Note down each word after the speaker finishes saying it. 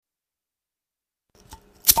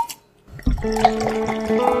Hello,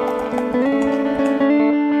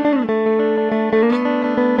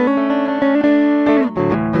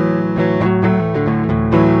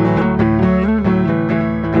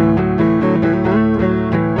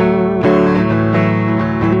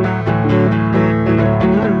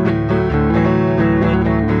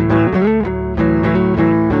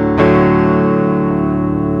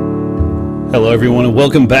 everyone, and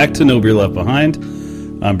welcome back to No Beer Left Behind.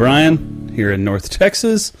 I'm Brian, here in North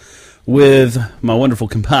Texas, with my wonderful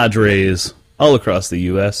compadres all across the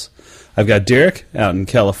U.S. I've got Derek out in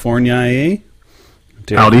California.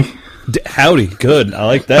 Howdy. Howdy, good. I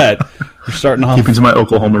like that. We're starting off. Keeping to my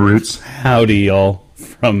Oklahoma roots. Howdy, y'all,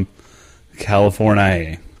 from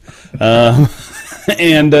California.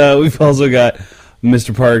 And we've also got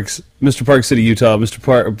Mr. Parks, Mr. Park City, Utah,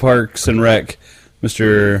 Mr. Parks and Rec,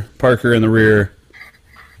 Mr. Parker in the rear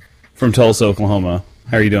from Tulsa, Oklahoma.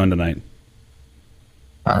 How are you doing tonight?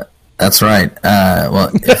 That's right. Well,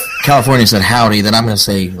 if California said howdy, then I'm going to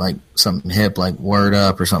say like something hip, like word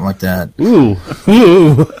up or something like that. Ooh. Yeah.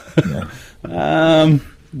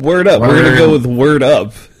 Word up. We're going to go with word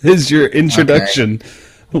up. Is your introduction.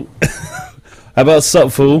 Okay. How about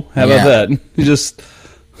sup, fool? How about that? You just...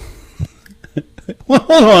 Well,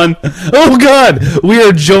 hold on. Oh, God. We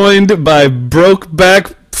are joined by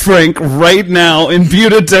Brokeback Frank right now in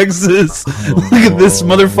Buda, Texas. Look at this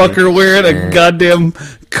motherfucker wearing a goddamn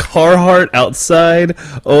Carhartt outside.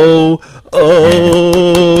 Oh,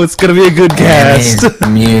 it's going to be a good cast.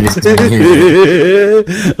 Muted.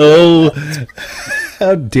 Oh,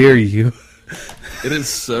 how dare you. It is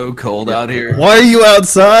so cold out here. Why are you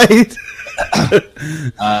outside?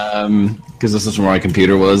 Because this is where my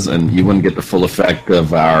computer was, and you wouldn't get the full effect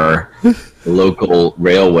of our local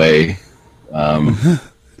railway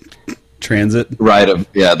transit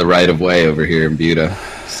the right of way over here in Buda.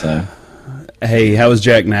 So, hey, how is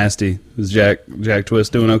Jack Nasty? Is Jack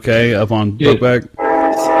Twist doing okay up on Brokeback?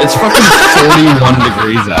 It's fucking 41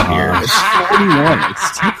 degrees out here. It's 41.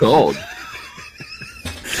 It's too cold.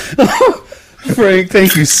 Frank,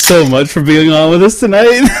 thank you so much for being on with us tonight.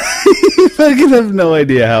 You fucking have no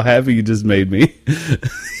idea how happy you just made me.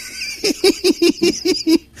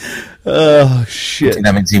 Oh, shit.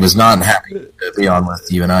 That means he was not happy to be on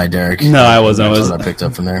with you and I, Derek. No, I wasn't. That's what I picked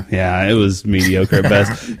up from there. Yeah, it was mediocre at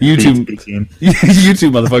best. You two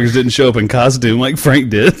motherfuckers didn't show up in costume like Frank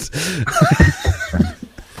did.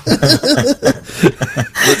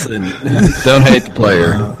 Listen, don't hate the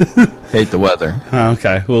player. Hate the weather.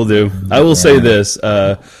 Okay, we'll do. I will say this.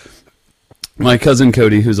 My cousin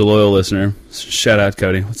Cody, who's a loyal listener, shout out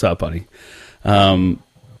Cody. What's up, buddy? I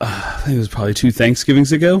think it was probably 2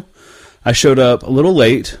 Thanksgivings ago. I showed up a little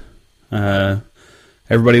late.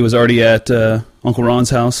 Everybody was already at Uncle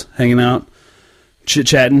Ron's house, hanging out,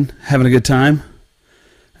 chit-chatting, having a good time.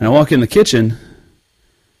 And I walk in the kitchen,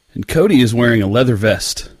 and Cody is wearing a leather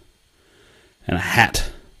vest and a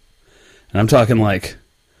hat. And I'm talking like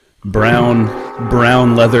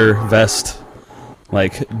brown leather vest.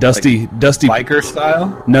 Like dusty biker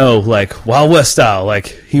style? No, like Wild West style. Like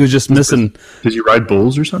he was just missing. Did you ride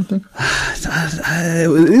bulls or something?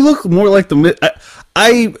 It looked more like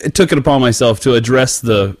I took it upon myself to address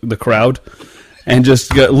the crowd and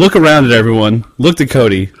just look around at everyone. Looked at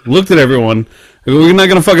Cody. Looked at everyone. We're not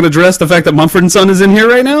gonna fucking address the fact that Mumford & Son is in here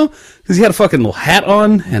right now because he had a fucking little hat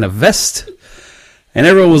on and a vest, and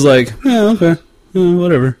everyone was like, "Yeah, okay,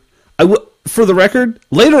 whatever." For the record,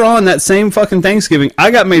 later on that same fucking Thanksgiving, I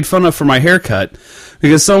got made fun of for my haircut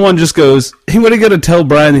because someone just goes, "Hey, what are you gonna tell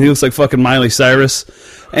Brian that he looks like fucking Miley Cyrus?"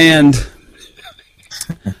 And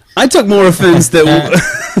I took more offense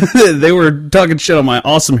that they were talking shit on my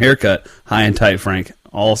awesome haircut, high and tight, Frank,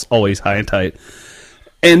 always high and tight,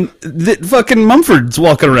 and that fucking Mumford's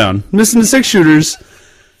walking around missing the 6-shooters,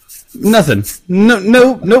 nothing,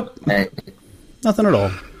 nope, Hey. Nothing at all.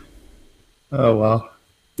 Oh, wow.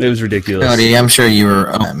 It was ridiculous. Cody, I'm sure you were.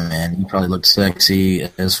 Oh, man, you probably looked sexy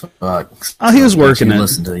as fuck. Oh, he was working it.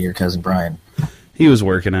 Listen to your cousin Brian. He was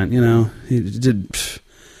working it, He did,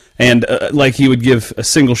 and like he would give a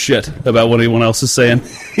single shit about what anyone else is saying.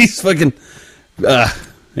 He's fucking.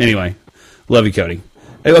 Anyway, love you, Cody.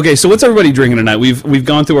 Okay, so what's everybody drinking tonight? We've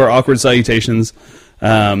gone through our awkward salutations.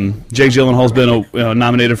 Jake Gyllenhaal's been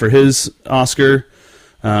nominated for his Oscar.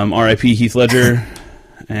 R.I.P. Heath Ledger,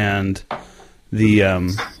 and the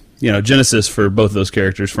Genesis for both of those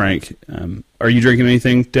characters. Frank, are you drinking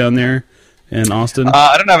anything down there in Austin?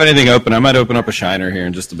 I don't have anything open. I might open up a Shiner here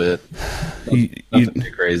in just a bit. Nothing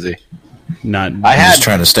too crazy. Just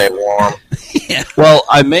trying to stay warm. Yeah. Well,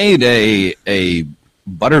 I made a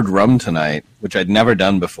buttered rum tonight, which I'd never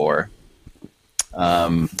done before.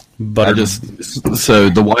 So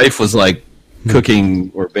the wife was like,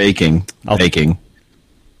 cooking or baking. Baking.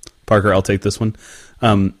 Parker, I'll take this one.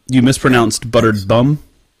 You mispronounced buttered bum.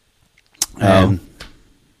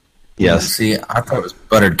 Yes. See, I thought it was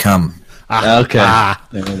buttered cum. Okay.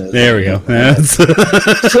 There we go. So,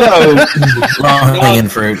 Long hanging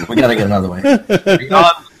fruit. We got to get another way.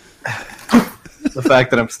 beyond the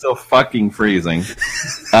fact that I'm still fucking freezing,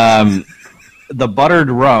 the buttered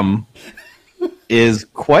rum is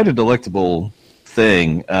quite a delectable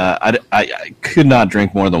thing. I could not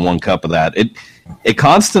drink more than one cup of that. It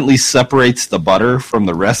constantly separates the butter from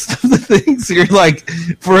the rest of the things. You're like,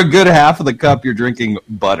 for a good half of the cup, you're drinking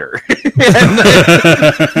butter.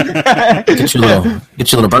 Get your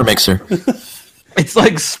little butter mixer. It's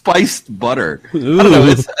like spiced butter.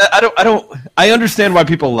 I don't know. I understand why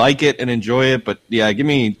people like it and enjoy it, but yeah, give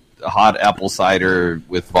me a hot apple cider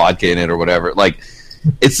with vodka in it or whatever. Like,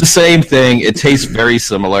 it's the same thing. It tastes very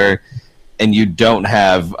similar, and you don't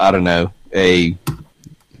have, I don't know, a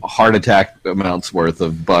heart attack amounts worth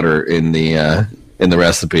of butter in the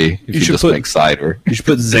recipe. If you just make cider, you should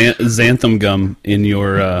put xanthan gum in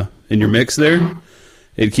your mix there.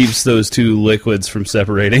 It keeps those two liquids from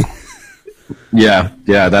separating. Yeah,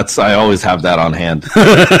 I always have that on hand.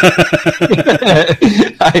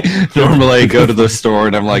 I normally go to the store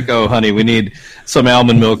and I'm like, "Oh, honey, we need some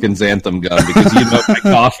almond milk and xanthan gum because you know my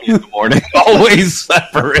coffee in the morning always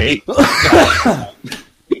separates."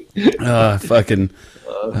 Fucking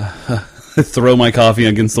throw my coffee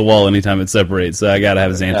against the wall anytime it separates. So I gotta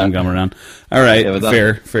have xanthan gum around. All right,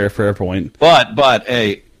 fair point. But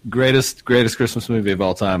hey, greatest Christmas movie of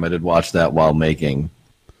all time. I did watch that while making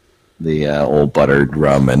the old buttered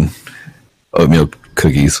rum and oatmeal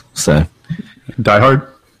cookies. So Die Hard.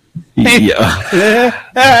 Yeah,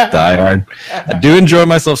 Die Hard. I do enjoy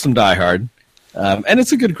myself some Die Hard. And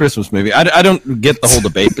it's a good Christmas movie. I don't get the whole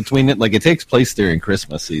debate between it. Like, it takes place during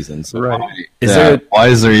Christmas season. So Right. why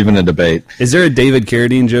is there even a debate? Is there a David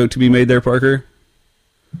Carradine joke to be made there, Parker?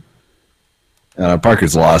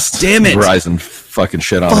 Parker's lost. Damn it. Verizon fucking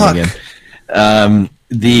shit on him again.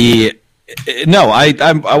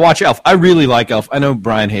 I watch Elf. I really like Elf. I know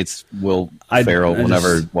Brian hates Will Ferrell. Will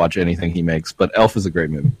never watch anything he makes, but Elf is a great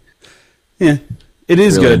movie. Yeah, it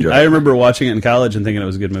is Really good. enjoy it. I remember watching it in college and thinking it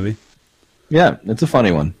was a good movie. Yeah, it's a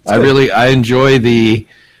funny one. I enjoy the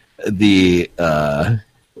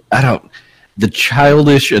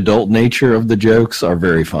childish adult nature of the jokes are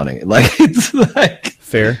very funny. Like, it's like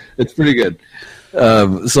Fair. it's pretty good.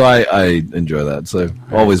 So I enjoy that. So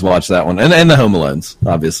always watch that one. And the Home Alones,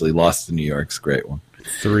 obviously. Lost in New York's a great one.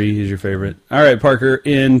 3 is your favorite. All right, Parker,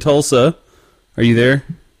 in Tulsa, are you there?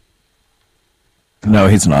 No,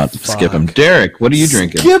 he's not. Skip him. Derek, what are you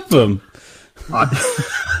drinking? Skip him.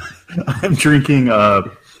 I'm drinking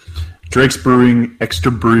Drake's Brewing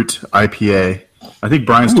Extra Brut IPA. I think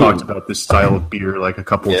Brian's talked about this style of beer like a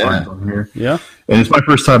couple of times on here. Yeah. And it's my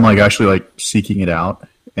first time actually seeking it out,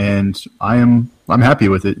 and I'm happy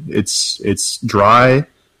with it. It's dry.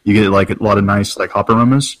 You get a lot of nice hop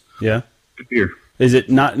aromas. Yeah. Good beer. Is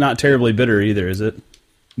it not terribly bitter either, is it?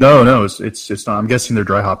 No, it's not. I'm guessing they're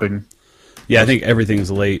dry hopping. Yeah, I think everything's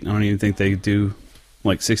late. I don't even think they do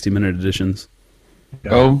 60-minute editions.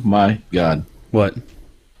 Yeah. Oh my God. What?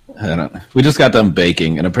 We just got done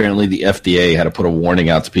baking, and apparently the FDA had to put a warning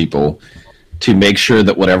out to people to make sure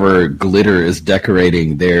that whatever glitter is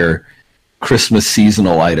decorating their Christmas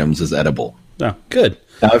seasonal items is edible. Oh, good.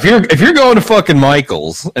 Now, if you're going to fucking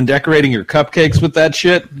Michael's and decorating your cupcakes with that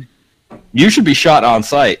shit, you should be shot on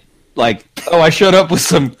sight. Like, I showed up with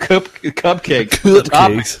some cupcakes.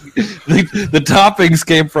 The toppings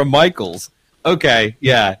came from Michael's. Okay,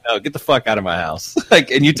 yeah, no, get the fuck out of my house.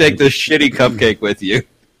 And you take this shitty cupcake with you.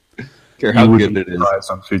 Care how good it is.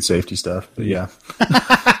 On food safety stuff, but yeah.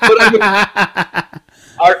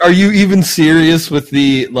 Are you even serious with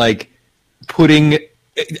the putting?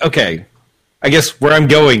 Okay, I guess where I'm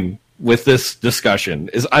going with this discussion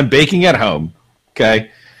is I'm baking at home.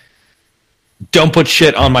 Okay, don't put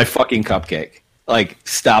shit on my fucking cupcake.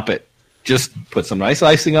 Stop it. Just put some nice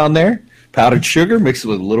icing on there, powdered sugar, mix it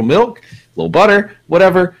with a little milk, a little butter,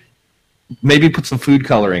 whatever. Maybe put some food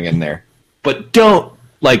coloring in there, but don't.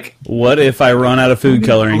 What if I run out of food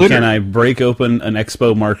coloring? Glitter. Can I break open an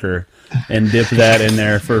Expo marker and dip that in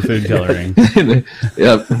there for food coloring?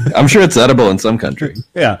 Yeah, I'm sure it's edible in some country.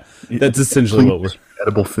 Yeah, that's essentially what we're...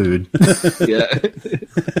 Edible food. Yeah.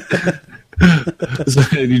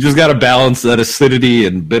 So you just got to balance that acidity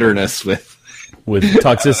and bitterness with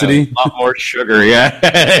toxicity. a lot more sugar. Yeah.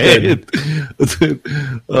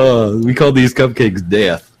 We call these cupcakes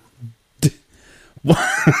death.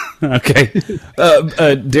 Okay.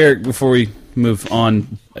 Derek, before we move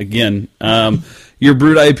on again, Your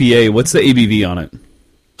brewed IPA, what's the ABV on it?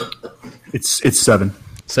 It's 7.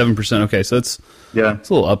 7%. Okay, so it's a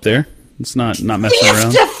little up there. It's not messing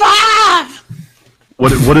around. 55! What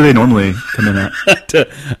do they normally come in at?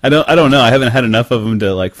 I don't know. I haven't had enough of them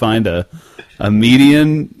to like find a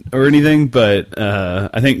median or anything, but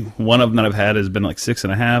I think one of them that I've had has been like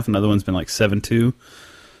 6.5. Another one's been like 7.2.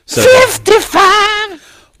 So 55!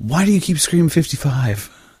 why do you keep screaming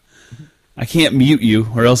 55? I can't mute you,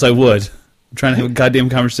 or else I would. I'm trying to have a goddamn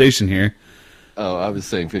conversation here. Oh, I was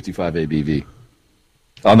saying 55 ABV.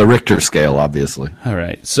 On the Richter scale, obviously. All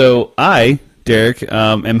right. So I, Derek,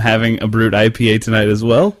 am having a brewed IPA tonight as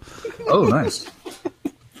well. Oh, nice.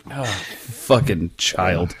 Fucking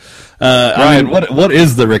child. Ryan, what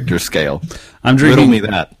is the Richter scale? I'm Riddle drinking me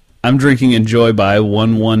that. I'm drinking Enjoy by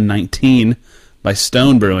 1119 by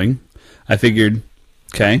Stone Brewing. I figured,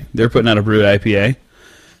 okay, they're putting out a brewed IPA.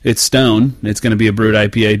 It's Stone. It's going to be a brewed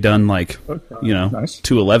IPA done like, nice.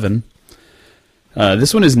 211.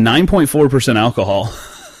 This one is 9.4% alcohol.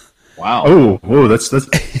 Wow. Oh, whoa, that's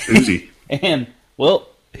easy. And well,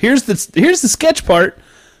 here's the sketch part.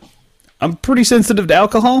 I'm pretty sensitive to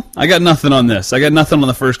alcohol. I got nothing on this. I got nothing on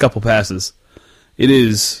the first couple passes.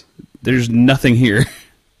 There's nothing here.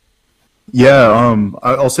 Yeah,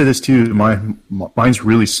 I'll say this too. Mine's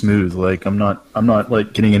really smooth. Like I'm not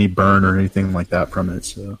like getting any burn or anything like that from it.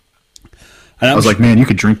 So I was like, man, you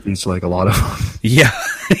could drink these like a lot of them. Yeah,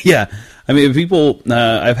 yeah. I mean, people.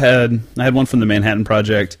 I had one from the Manhattan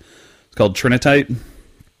Project. It's called Trinitite,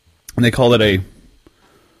 and they call it a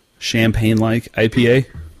champagne-like IPA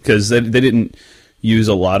because they didn't use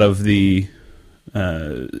a lot of the.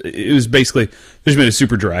 It was basically they just made a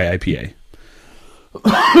super dry IPA.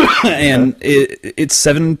 And it's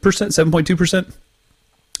 7%, 7.2%.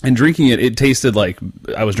 And drinking it tasted like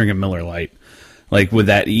I was drinking Miller Lite, like with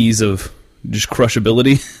that ease of just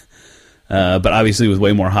crushability, but obviously with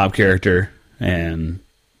way more hop character and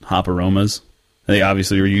hop aromas. They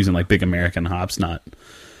obviously were using like big American hops, not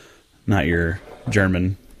your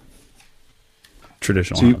German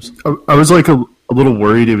traditional hops. I was like a little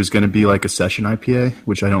worried it was going to be like a session IPA,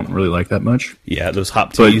 which I don't really like that much. Yeah, those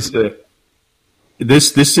hop teas. But,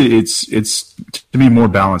 This it's to me more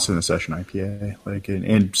balanced than a session IPA, like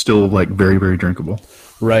and still like very very drinkable.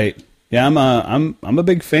 Right. Yeah, I'm a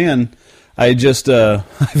big fan. I just it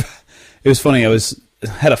was funny. I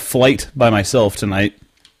had a flight by myself tonight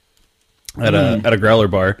at a growler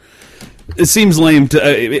bar. It seems lame to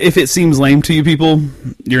if it seems lame to you people,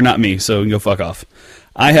 you're not me, so you can go fuck off.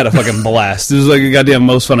 I had a fucking blast. This was like the goddamn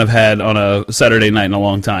most fun I've had on a Saturday night in a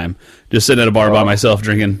long time. Just sitting at a bar by myself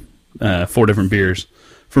drinking 4 different beers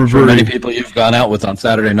from a brewery. Many people you've gone out with on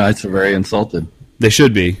Saturday nights are very insulted. They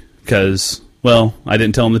should be, because, well, I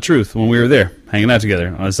didn't tell them the truth when we were there, hanging out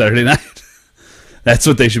together on a Saturday night. That's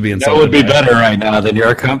what they should be insulted. That would be by. better right now than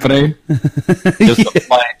your company. Just a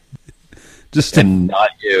flight, and not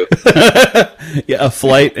you. Yeah, a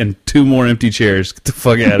flight and 2 more empty chairs. Get the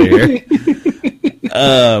fuck out of here.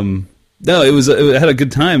 No, I had a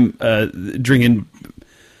good time drinking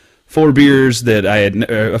 4 beers that I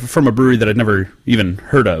had from a brewery that I'd never even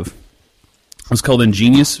heard of. It was called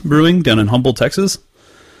Ingenious Brewing down in Humboldt, Texas.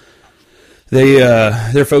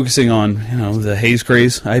 They're focusing on the Haze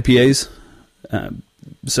Craze IPAs.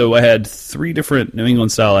 So I had 3 different New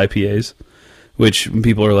England style IPAs, which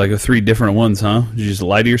people are like, 3 different ones, huh? Did you just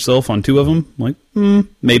lie to yourself on 2 of them? I'm like,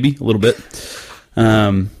 maybe a little bit.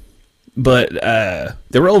 But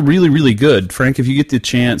they were all really, really good. Frank, if you get the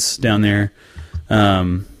chance down there,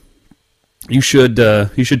 you should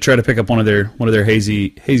try to pick up one of their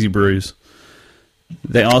hazy brews.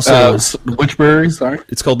 They also which brewery? Sorry,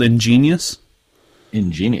 it's called Ingenious.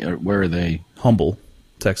 Ingenious. Where are they? Humble,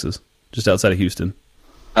 Texas, just outside of Houston.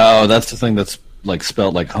 Oh, that's the thing that's like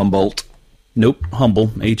spelled like Humboldt. Nope, Humble,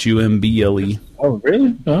 Humble. Oh,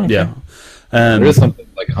 really? Oh, okay. Yeah. There is something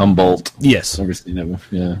like Humboldt. Yes. Never seen it.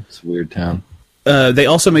 Yeah, it's a weird town. They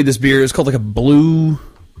also made this beer. It's called like a blue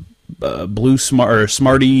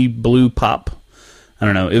Smarty Blue Pop. I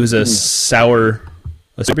don't know. It was a sour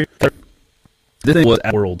beer. This thing was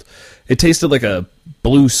at World. It tasted like a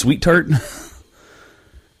blue sweet tart.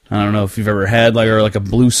 I don't know if you've ever had like a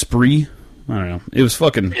blue spree. I don't know. It was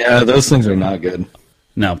fucking. Yeah, those things are not good.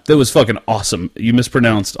 No, that was fucking awesome. You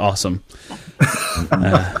mispronounced awesome.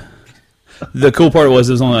 The cool part was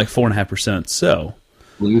it was only like 4.5%. So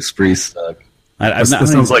blue spree suck. That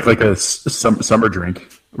sounds like a summer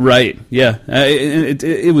drink. Right. Yeah.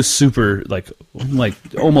 It was super like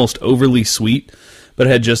almost overly sweet, but it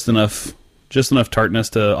had just enough tartness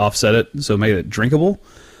to offset it, so it made it drinkable.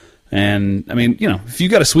 And I mean, if you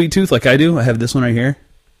got a sweet tooth like I do, I have this one right here.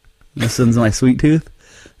 This one's my sweet tooth.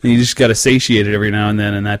 And you just got to satiate it every now and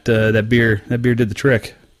then, and that beer did the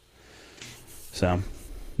trick. So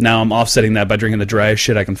now I'm offsetting that by drinking the driest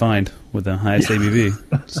shit I can find with the highest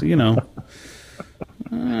ABV. So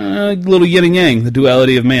a little yin and yang, the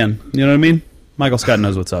duality of man. You know what I mean? Michael Scott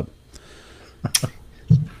knows what's up.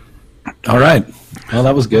 All right. Well,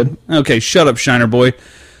 that was good. Okay, shut up, Shiner Boy.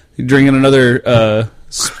 You're drinking another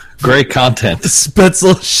Great content.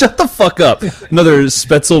 Spetzel. Shut the fuck up. Another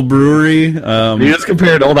Spetzel Brewery. You just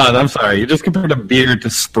compared. Hold on. I'm sorry. You just compared a beer to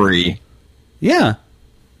Spree. Yeah.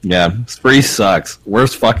 Yeah, Spree sucks.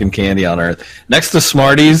 Worst fucking candy on earth. Next to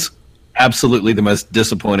Smarties, absolutely the most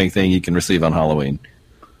disappointing thing you can receive on Halloween.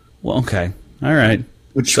 Well, okay. All right.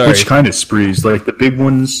 Which kind of Sprees? Like the big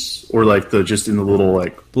ones, or like the just in the little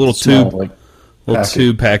small, tube, little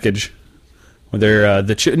tube package. Where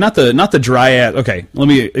they're not the dry ass. Okay, let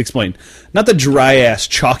me explain. Not the dry ass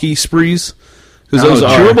chalky Sprees. Because those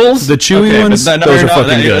are chewables, the chewy ones. Those are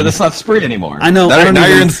fucking good. That's not Spree anymore. I know. Now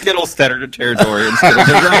you're in Skittles territory. And Skittles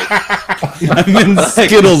are great. I'm in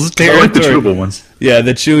Skittles territory. I like the chewable ones. Yeah,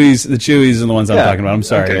 the chewies are the ones I'm talking about. I'm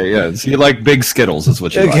sorry. Okay, yeah. So you like big Skittles, is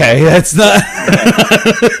what you like. Okay, that's not.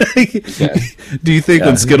 Do you think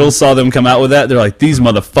when Skittles saw them come out with that, they're like, these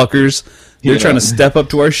motherfuckers, they're trying to step up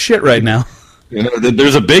to our shit right now? You know,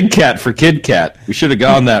 there's a big cat for Kid Cat. We should have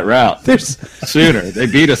gone that route sooner. They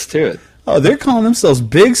beat us to it. Oh, they're calling themselves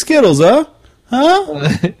Big Skittles, huh?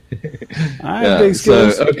 Big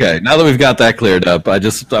Skittles. So, okay, now that we've got that cleared up, I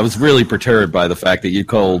was really perturbed by the fact that you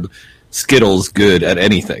called Skittles good at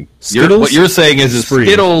anything. What you're saying is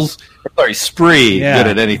Spree. Spree good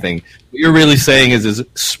at anything. What you're really saying is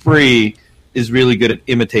Spree is really good at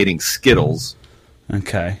imitating Skittles.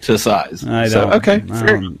 Okay. To size. I've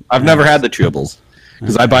never had the chewables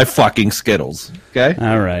because I buy fucking Skittles. Okay.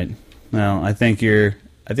 All right. Well, I think you're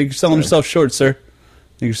selling yourself short, sir. I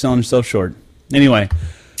think you're selling yourself short. Anyway.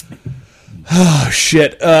 Oh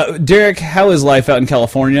shit, Derek, how is life out in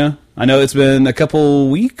California? I know it's been a couple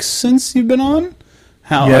weeks since you've been on.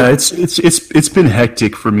 It's been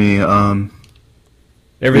hectic for me.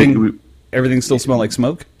 Everything still smell like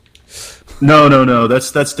smoke? No.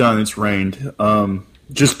 That's done. It's rained.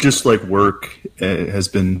 Just like work has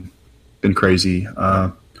been crazy.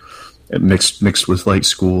 Mixed with like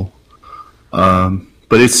school.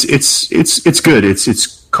 But it's good.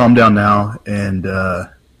 It's calmed down now, and the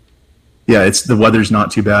weather's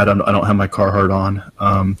not too bad. I don't have my Carhartt on.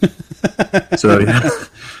 So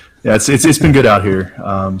it's been good out here.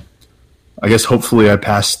 I guess hopefully I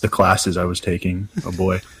passed the classes I was taking. Oh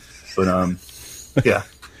boy, but yeah.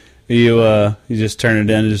 You just turn it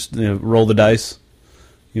in and just roll the dice.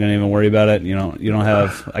 You don't even worry about it. You don't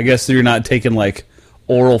have. I guess you're not taking like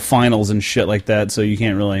oral finals and shit like that, so you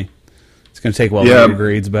can't really. It's going to take a while to get your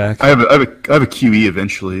grades back. I have a QE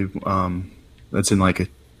eventually. That's in like a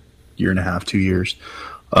year and a half, 2 years.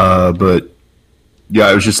 But yeah,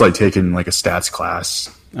 I was just like taking like a stats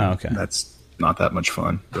class. Oh, okay. That's not that much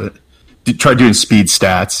fun. But try doing speed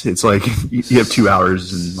stats. It's like you have 2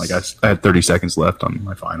 hours, and like I had 30 seconds left on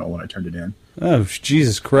my final when I turned it in. Oh,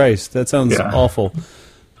 Jesus Christ! That sounds awful.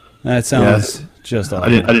 That sounds just awful.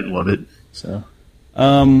 I didn't love it. So,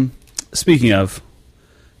 speaking of.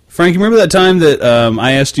 Frank, you remember that time that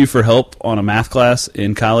I asked you for help on a math class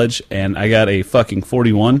in college, and I got a fucking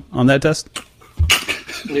 41 on that test?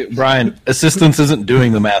 Brian, assistance isn't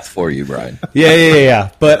doing the math for you, Brian.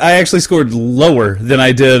 Yeah. But I actually scored lower than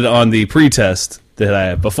I did on the pre-test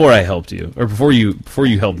before I helped you, or before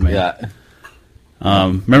you helped me. Yeah.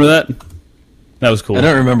 Remember that? That was cool. I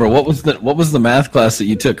don't remember what was the math class that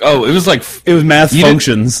you took. Oh, it was math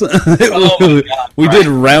functions. We did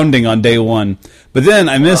rounding on day one, but then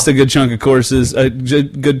I missed a good chunk of courses, a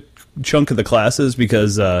good chunk of the classes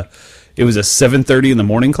because it was a 7:30 in the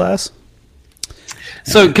morning class.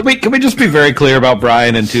 So can we just be very clear about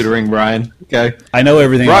Brian and tutoring Brian? Okay, I know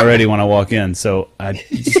everything already when I walk in, so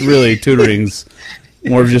it's really tutoring's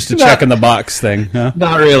more of just a check in the box thing. Huh?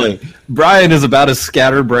 Not really. Brian is about as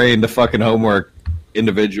scatterbrained a fucking homework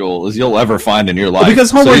individual as you'll ever find in your life. Because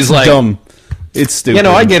homework's dumb. It's stupid.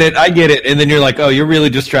 I get it. And then you're like, oh, you're really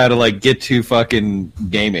just trying to like get to fucking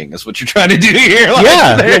gaming. That's what you're trying to do here. Like,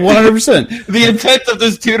 yeah, 100%. The intent of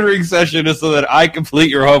this tutoring session is so that I complete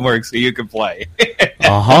your homework so you can play.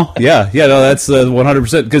 Yeah. No, that's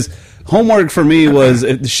 100%. Because homework for me was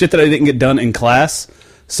the shit that I didn't get done in class.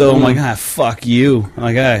 So I'm like, fuck you. I'm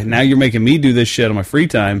like, now you're making me do this shit on my free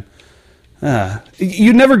time.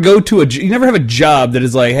 You never you never have a job that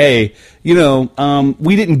is like, hey,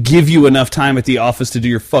 we didn't give you enough time at the office to do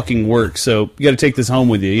your fucking work, so you got to take this home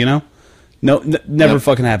with you. No, never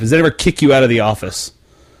fucking happens. They never kick you out of the office.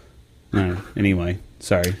 Anyway,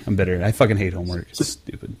 Sorry, I'm bitter. I fucking hate homework. It's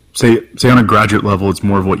stupid. Say on a graduate level, it's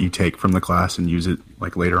more of what you take from the class and use it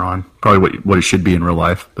like later on. Probably what it should be in real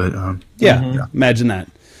life. But yeah, imagine that.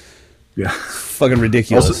 Yeah, fucking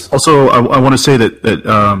ridiculous. Also, I want to say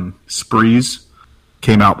that Sprees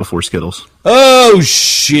came out before Skittles. Oh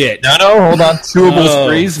shit! No, hold on. Chewable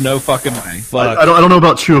Sprees? No fucking way. Fuck. I don't know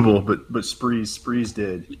about chewable, but Sprees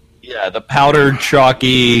did. Yeah, the powdered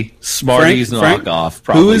chalky Smarties Frank, knockoff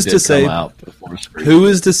probably who is did to say, come out before Sprees. Who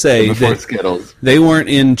is to say before that Skittles? They weren't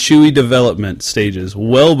in chewy development stages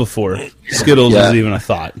well before Skittles was even a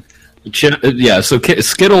thought. Yeah, so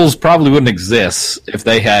Skittles probably wouldn't exist if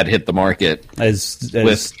they had hit the market as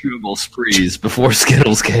with chewable Sprees before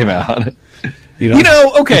Skittles came out. You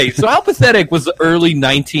know, okay, so how pathetic was the early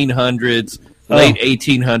 1900s, late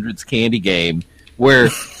 1800s candy game where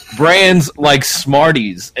brands like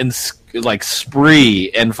Smarties and like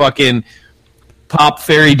Spree and fucking Pop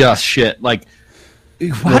Fairy Dust shit, like,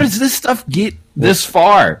 how does this stuff get this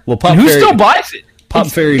far? Well, Pop and who Fairy, still buys it? Pop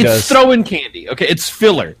Fairy Dust. It's throw-in candy. Okay, it's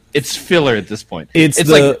filler. It's filler at this point. It's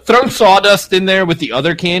like throw sawdust in there with the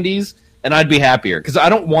other candies, and I'd be happier because I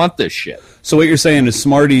don't want this shit. So what you're saying is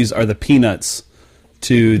Smarties are the peanuts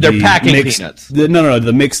to They're the packing mixed, peanuts.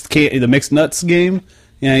 The mixed nuts game.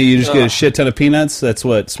 Yeah, you just get a shit ton of peanuts. That's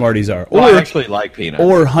what Smarties are. Or I actually like peanuts.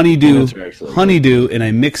 Or honeydew in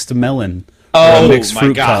a mixed melon. Oh mixed my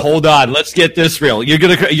fruit god! cup. Hold on, let's get this real. You're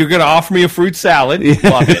gonna offer me a fruit salad.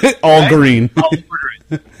 Love it. All green. I'll order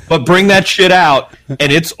it. But bring that shit out,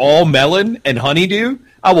 and it's all melon and honeydew.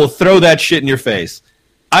 I will throw that shit in your face.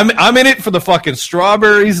 I'm in it for the fucking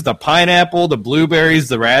strawberries, the pineapple, the blueberries,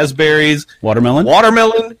 the raspberries, Watermelon.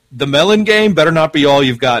 The melon game better not be all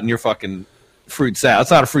you've got in your fucking fruit salad.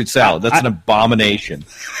 It's not a fruit salad. That's an abomination.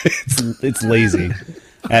 It's lazy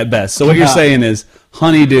at best. So what you're saying is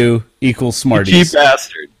honeydew equals Smarties. Cheap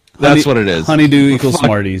bastard. That's what it is. Honeydew equals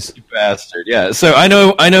Smarties. Cheap bastard. Yeah. So I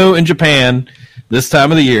know in Japan this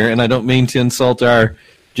time of the year, and I don't mean to insult our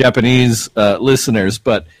Japanese listeners,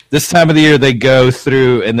 but this time of the year they go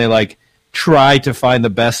through and they like try to find the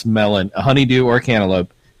best melon, a honeydew or a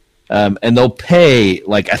cantaloupe, and they'll pay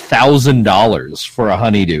like $1,000 for a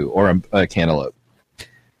honeydew or a cantaloupe,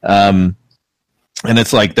 and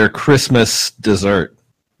it's like their Christmas dessert.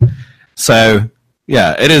 So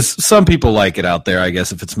yeah, it is. Some people like it out there, I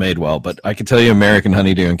guess, if it's made well. But I can tell you, American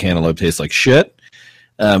honeydew and cantaloupe taste like shit,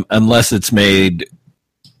 unless it's made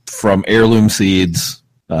from heirloom seeds.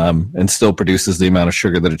 And still produces the amount of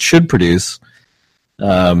sugar that it should produce,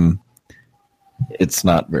 it's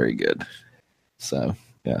not very good. So,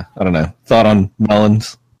 yeah, I don't know. Thought on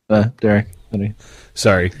melons, Derek?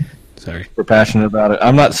 Sorry. Super passionate about it.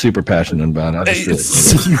 I'm not super passionate about it. I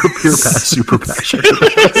just really You're super passionate.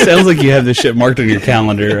 Sounds like you have this shit marked on your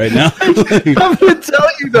calendar right now. I'm going to tell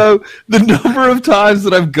you, though, the number of times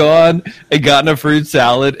that I've gone and gotten a fruit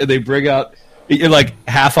salad and they bring out like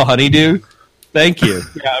half a honeydew. Thank you.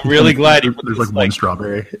 Yeah, I'm really glad you put There's like one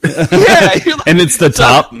strawberry. Yeah, and it's the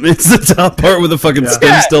top. It's the top part with the fucking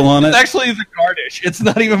skin still on it. It's actually the garnish. It's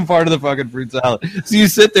not even part of the fucking fruit salad. So you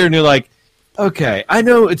sit there and you're like, okay, I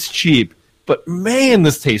know it's cheap, but man,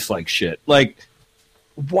 this tastes like shit. Like,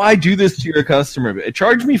 why do this to your customer?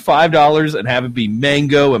 Charge me $5 and have it be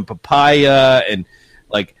mango and papaya and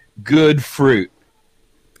like good fruit.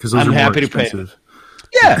 Because those I'm are happy more to pay. expensive.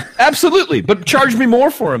 Yeah, absolutely. But charge me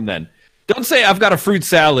more for them then. Don't say I've got a fruit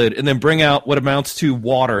salad and then bring out what amounts to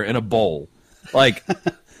water in a bowl. Like,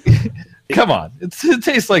 come on. It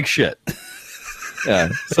tastes like shit.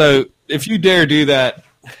 Yeah. So if you dare do that,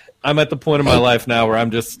 I'm at the point in my life now where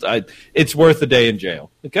it's worth a day in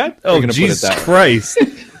jail. Okay? Oh, Jesus Christ.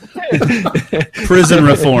 Prison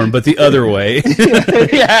reform, but the other way.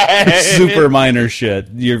 Yeah. Super minor shit.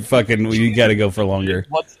 You got to go for longer.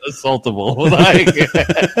 What's assaultable? Like,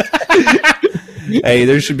 hey,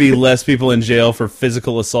 there should be less people in jail for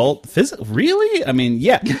physical assault. Really? I mean,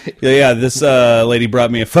 yeah. This lady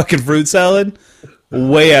brought me a fucking fruit salad.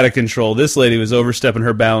 Way out of control. This lady was overstepping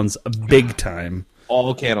her bounds big time.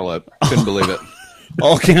 All cantaloupe. Couldn't believe it.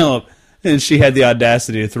 All cantaloupe. And she had the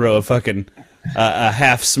audacity to throw a fucking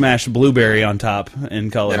half-smashed blueberry on top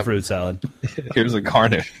and call it fruit salad. Here's a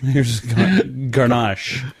garnish. Here's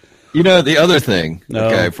garnish. You know, the other thing,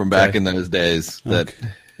 from back in those days, that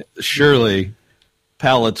surely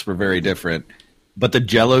palates were very different, but the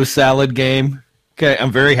Jell-O salad game,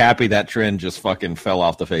 I'm very happy that trend just fucking fell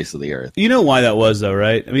off the face of the earth. You know why that was, though,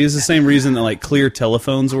 right? I mean, it's the same reason that, like, clear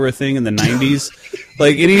telephones were a thing in the 90s.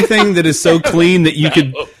 Like, anything that is so clean that you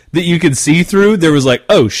could that you could see through, there was like,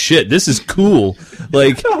 oh shit, this is cool.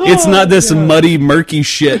 Like, it's not this muddy, murky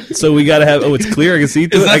shit. So we gotta have. Oh, it's clear. I can see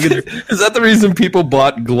through it. Is that the reason people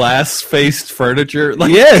bought glass-faced furniture?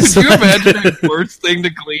 Like, yes. Could you imagine the worst thing to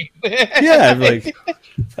clean? Yeah, like,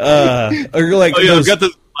 or like, I've got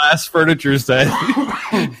this glass furniture set.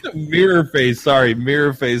 Mirror face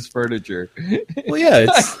furniture. Well, yeah,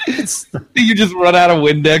 it's You just run out of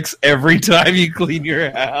Windex every time you clean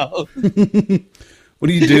your house. what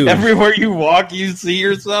do you do? Everywhere you walk, you see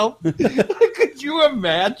yourself. Could you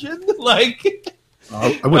imagine? Like, I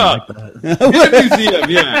wouldn't like that. in a museum,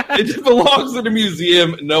 yeah. It just belongs in a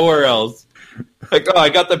museum, nowhere else. Like, I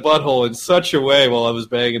got the butthole in such a way while I was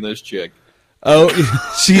banging this chick. Oh,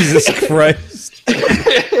 Jesus Christ.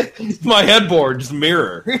 My headboard's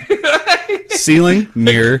mirror. Ceiling,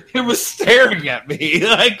 mirror. It was staring at me.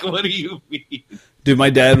 Like, what do you mean? Dude,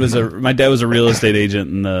 my dad was a real estate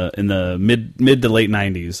agent in the mid to late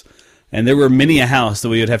 90s. And there were many a house that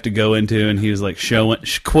we would have to go into, and he was like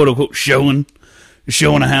quote unquote showing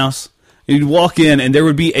a house. And you'd walk in, and there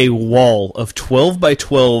would be a wall of 12 by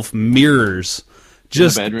 12 mirrors,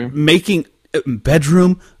 just making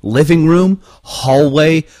bedroom, living room,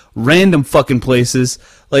 hallway, random fucking places.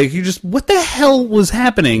 Like, you just, what the hell was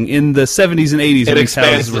happening in the 70s and 80s? It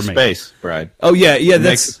expands the space, Brad. Oh yeah,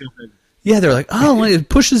 that's. Yeah, they're like, oh, it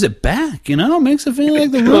pushes it back, makes it feel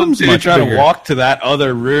like the room's much try bigger. to walk to that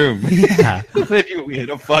other room. Yeah. Then you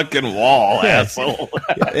hit a fucking wall, asshole.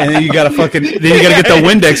 And then you gotta get the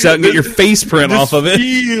Windex out and get your face print off of it.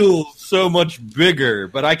 Feels so much bigger,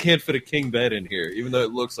 but I can't fit a king bed in here, even though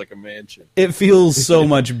it looks like a mansion. It feels so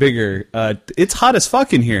much bigger. It's hot as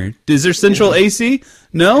fuck in here. Is there central AC?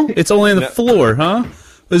 No, it's only on the floor, huh?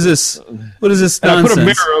 What is this? What is this nonsense? I put a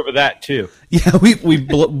mirror over that too. Yeah, we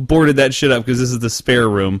boarded that shit up because this is the spare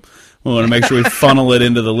room. We want to make sure we funnel it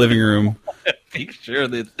into the living room. Make sure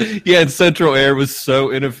that and Central Air was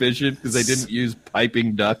so inefficient because they didn't use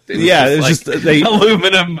piping duct. It was just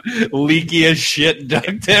aluminum leaky as shit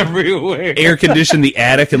duct everywhere. Air condition the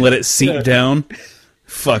attic and let it seep down.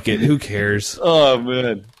 Fuck it, who cares? Oh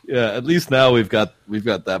man. Yeah, at least now we've got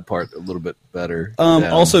that part a little bit better.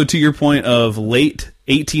 Also, to your point of late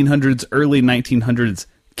 1800s, early 1900s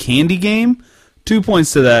candy game, 2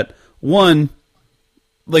 points to that. One,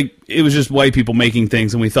 like, it was just white people making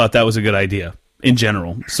things, and we thought that was a good idea in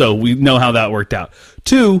general. So we know how that worked out.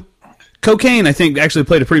 Two, cocaine, I think, actually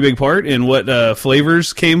played a pretty big part in what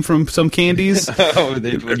flavors came from some candies.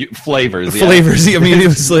 Flavors. Yeah. Flavors. I mean, it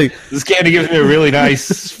was like, this candy gives me a really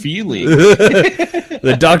nice feeling.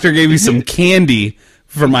 The doctor gave me some candy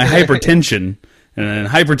for my hypertension, and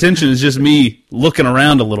hypertension is just me looking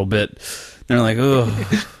around a little bit. And they're like,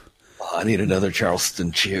 oh, I need another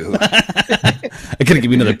Charleston Chew. I gotta give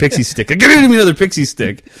me another pixie stick. I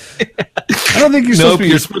don't think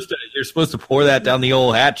you're supposed to pour that down the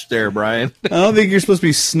old hatch there, Brian. I don't think you're supposed to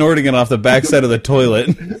be snorting it off the backside of the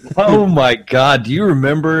toilet. Oh my God! Do you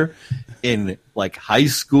remember in like high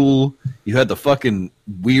school you had the fucking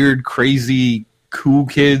weird, crazy, cool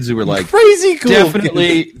kids who were like crazy cool,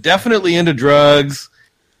 definitely into drugs,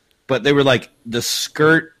 but they were like the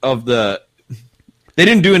skirt of the. They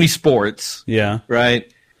didn't do any sports. Yeah.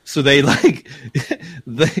 Right? So they like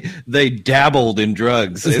they dabbled in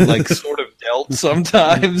drugs and like sort of dealt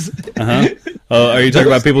sometimes. Uh-huh. Are you talking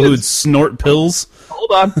about people who would snort pills?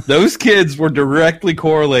 Hold on. Those kids were directly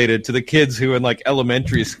correlated to the kids who in like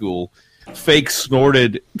elementary school fake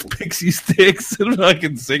snorted pixie sticks and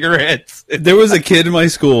fucking cigarettes. There was a kid in my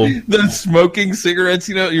school. The smoking cigarettes,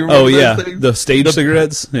 you remember those things? The stage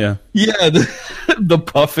cigarettes? Yeah. Yeah, the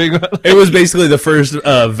puffing. It was basically the first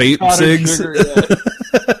vape cigs. Sugar,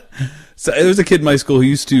 yeah. So there was a kid in my school who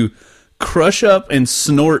used to crush up and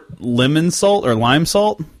snort lemon salt or lime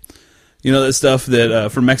salt. You know that stuff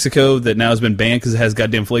that from Mexico that now has been banned because it has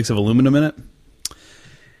goddamn flakes of aluminum in it?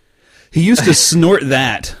 He used to snort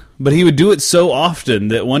that. But he would do it so often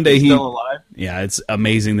that one day still alive? Yeah, it's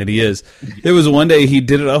amazing that he is. There was one day he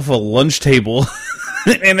did it off a lunch table,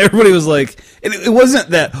 and everybody was like, and it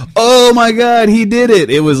wasn't that, oh my God, he did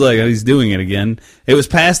it. It was like, oh, he's doing it again. It was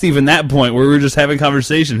past even that point where we were just having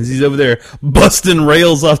conversations. He's over there busting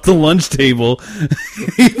rails off the lunch table.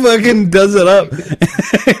 He fucking does it up.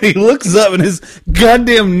 And he looks up and his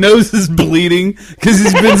goddamn nose is bleeding because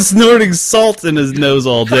he's been snorting salt in his nose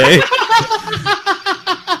all day.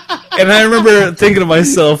 And I remember thinking to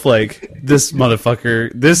myself, like, this motherfucker,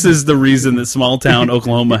 this is the reason that small town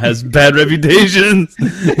Oklahoma has bad reputations.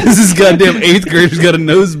 This is goddamn 8th grader's got a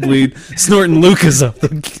nosebleed snorting Lucas off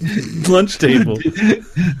the lunch table.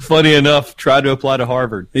 Funny enough, tried to apply to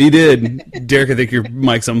Harvard. He did. Derek, I think your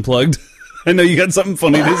mic's unplugged. I know you got something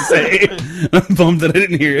funny to say. I'm bummed that I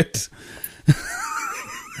didn't hear it.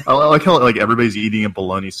 I like how like everybody's eating a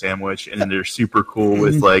bologna sandwich and then they're super cool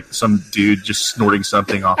with like some dude just snorting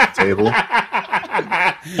something off the table.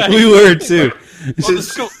 We were too.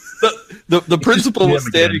 Well, the principal was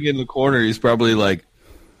standing in the corner. He's probably like,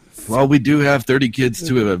 "Well, we do have 30 kids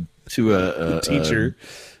to a Teacher.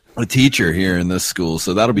 A teacher here in this school,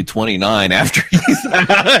 so that'll be 29 after he's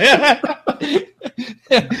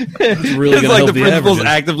It's really it's gonna like help the the principal's averages.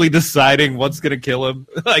 actively deciding what's going to kill him.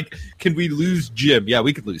 Like, can we lose Jim? Yeah,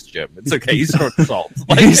 we could lose Jim. It's okay. He's snorts salt.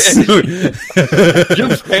 Like,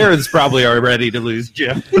 Jim's parents probably are ready to lose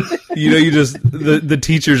Jim. You know, the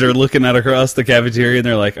teachers are looking out across the cafeteria and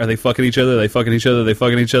they're like, "Are they fucking each other? Are they fucking each other? Are they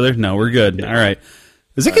fucking each other? No, we're good. All right.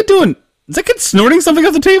 Is that kid snorting something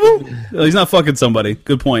off the table? Oh, he's not fucking somebody.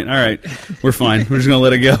 Good point. All right, we're fine. We're just gonna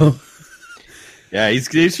let it go." Yeah, he's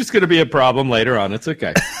just going to be a problem later on. It's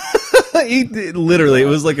okay. Literally, it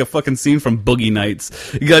was like a fucking scene from Boogie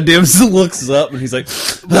Nights. He goddamn looks up and he's like,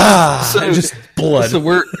 just blood.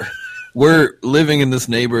 So we're living in this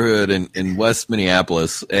neighborhood in West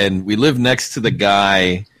Minneapolis, and we live next to the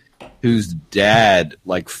guy whose dad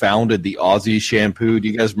like founded the Aussie shampoo. Do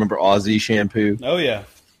you guys remember Aussie shampoo? Oh yeah.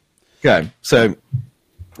 Okay, so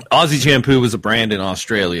Aussie shampoo was a brand in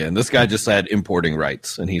Australia, and this guy just had importing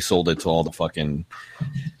rights, and he sold it to all the fucking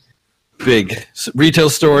big retail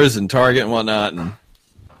stores and Target and whatnot. And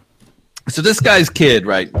so this guy's kid,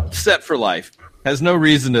 right, set for life, has no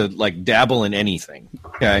reason to like dabble in anything.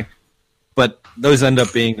 Okay, but those end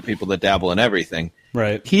up being the people that dabble in everything.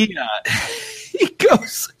 Right. He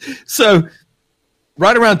goes so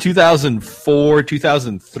right around 2004,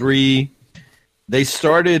 2003. They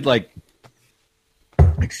started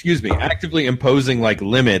actively imposing like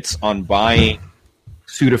limits on buying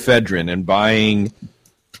pseudoephedrine and buying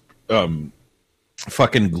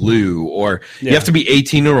fucking glue, or you have to be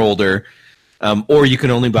 18 or older, or you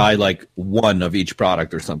can only buy like one of each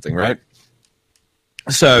product or something, right?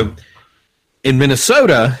 So in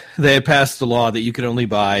Minnesota, they had passed a law that you could only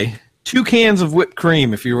buy 2 cans of whipped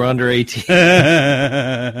cream if you were under 18.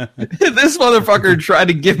 This motherfucker tried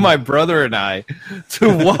to get my brother and I to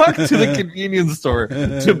walk to the convenience store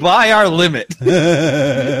to buy our limit.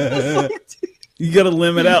 You got to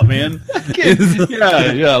limit out, man.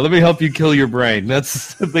 Yeah. Let me help you kill your brain.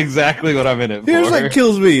 That's exactly what I'm in it for. Here's what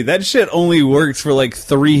kills me. That shit only works for like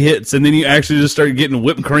 3 hits, and then you actually just start getting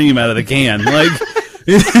whipped cream out of the can.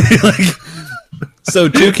 So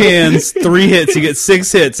 2 cans, 3 hits, you get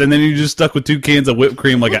 6 hits, and then you're just stuck with 2 cans of whipped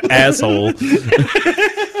cream like an asshole. What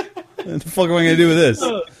the fuck am I going to do with this?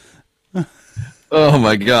 Oh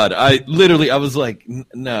my god! I was like,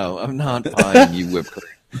 no, I'm not buying you whipped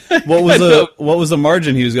cream. What was the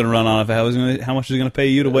margin he was going to run on? How much was he going to pay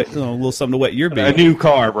you to wet a little something to wet your beer? A new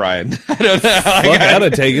car, Brian. I don't know. I'd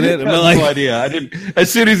have taken it. I have no idea. I didn't.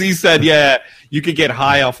 As soon as he said, "Yeah, you could get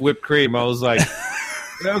high off whipped cream," I was like,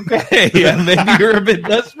 "Okay, yeah, maybe you're a bit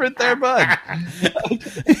desperate there, bud."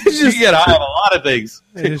 You get high on a lot of things.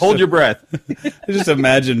 Hold your breath. I just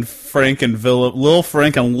imagine Frank and Willem, Lil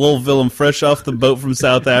Frank and Lil Willem, fresh off the boat from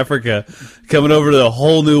South Africa, coming over to the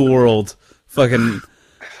whole new world. Fucking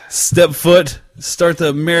step foot, start the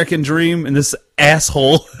American dream, and this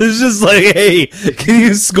asshole is just like, "Hey, can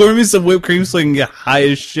you score me some whipped cream so I can get high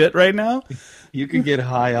as shit right now?" You can get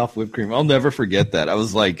high off whipped cream. I'll never forget that. I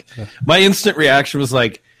was like, my instant reaction was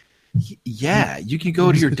like, yeah, you can go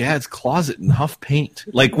to your dad's closet and huff paint.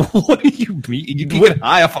 Like, what do you mean? You can get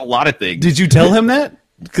high off a lot of things. Did you tell him that?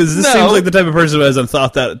 Because this No. seems like the type of person who hasn't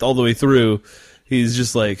thought that all the way through. He's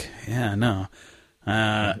just like, yeah, no.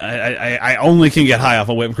 I only can get high off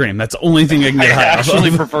of whipped cream. That's the only thing I can I get high actually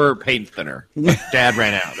off of. prefer paint thinner. Dad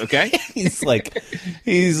ran out, okay? He's like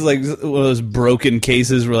one of those broken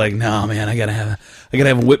cases where like, no, man, I gotta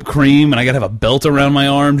have whipped cream and I gotta have a belt around my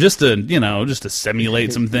arm just to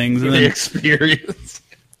simulate some things. And The then, experience.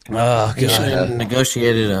 oh You should god, have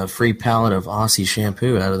negotiated a free pallet of Aussie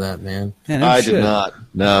shampoo out of that, man. Man, no I shit. did not.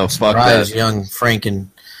 No, fuck Rise, that. young Frank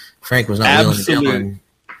was not willing to tell him.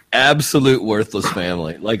 Absolute worthless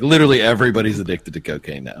family. Like, literally everybody's addicted to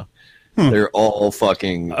cocaine now. They're all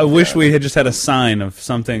fucking... I wish we had just had a sign of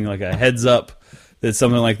something like a heads up that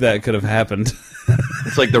something like that could have happened.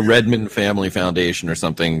 It's like the Redmond Family Foundation or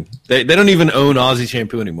something. They don't even own Aussie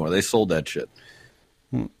shampoo anymore. They sold that shit.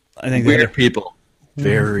 I think Weird people.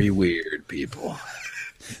 Very weird people.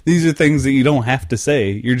 these are things that you don't have to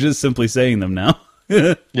say. You're just simply saying them now.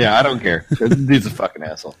 Yeah, I don't care. Dude's a fucking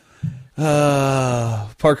asshole.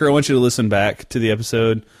 Parker, I want you to listen back to the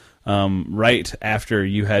episode right after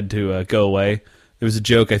you had to go away. There was a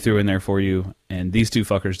joke I threw in there for you, and these two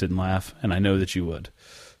fuckers didn't laugh, and I know that you would.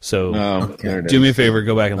 So Okay. do me a favor,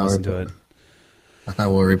 go back and listen to it. I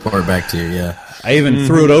will report back to you. Yeah. I even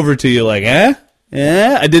threw it over to you like, eh?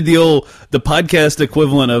 Yeah, I did the podcast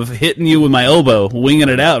equivalent of hitting you with my elbow, winging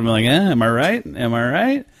it out, and be like, am I right? Am I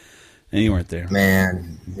right? And you weren't there.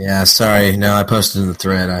 Man, yeah, sorry. No, I posted in the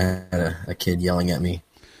thread. I had a kid yelling at me.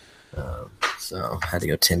 So I had to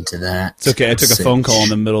go tend to that. It's okay. I took a phone call in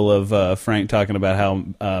the middle of Frank talking about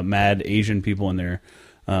how mad Asian people in their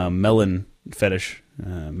melon fetish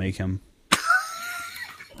make him.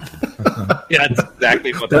 Yeah, that's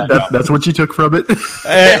exactly what That's what you took from it. Like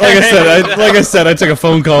I said, I took a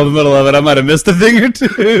phone call in the middle of it. I might have missed a thing or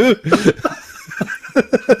two.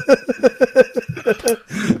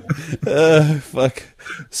 Fuck.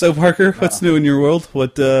 So Parker, what's new in your world?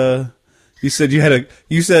 What you said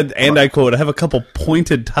you said, and I quote, I have a couple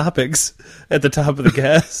pointed topics at the top of the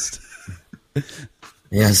cast.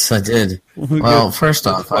 Yes, I did. Well, first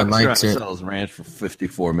off, I'd like to sell his ranch for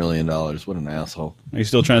 $54 million. What an asshole! Are you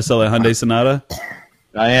still trying to sell that Hyundai Sonata?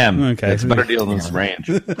 I am. Okay. It's a better deal than this ranch.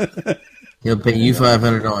 He'll pay you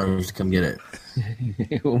 $500 to come get it.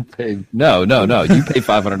 He'll pay. No. You pay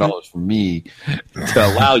 $500 for me to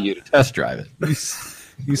allow you to test drive it.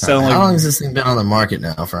 You sound like How long has this thing been on the market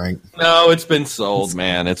now, Frank? No, it's been sold,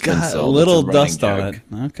 man. It's been got a sold. little It's a running dust on joke. it.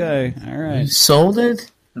 Okay, all You right. sold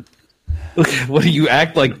it? What do you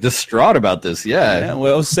act like distraught about this? Yeah,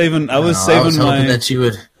 well, I was saving I was my. hoping that you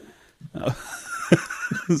would. I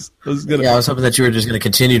was gonna. Yeah, I was hoping that you were just going to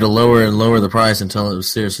continue to lower and lower the price until it was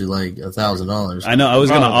seriously like $1,000. I know. I was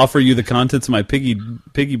going to Oh. offer you the contents of my piggy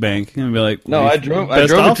bank and be like, No, I drove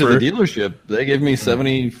best it to offer. the dealership. They gave me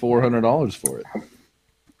 $7,400 for it.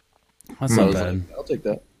 That's So I not was bad. like, I'll take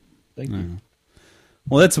that. Thank you.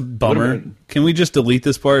 Well, that's a bummer. Would've been- Can we just delete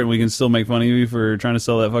this part and we can still make fun of you for trying to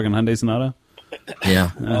sell that fucking Hyundai Sonata? Yeah.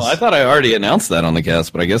 Well, I thought I already announced that on the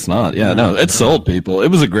cast, but I guess not. Yeah, no, it sold, people. It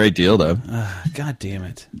was a great deal, though. God damn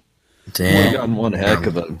it. We've Damn. gotten one heck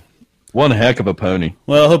of a pony.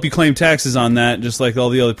 Well, I hope you claim taxes on that, just like all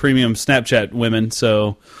the other premium Snapchat women.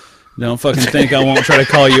 So don't fucking think I won't try to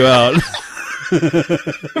call you out.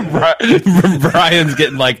 Brian's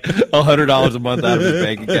getting like $100 a month out of his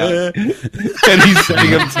bank account, and he's sending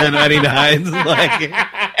him 1099s.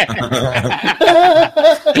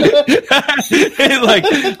 Like,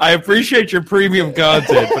 I appreciate your premium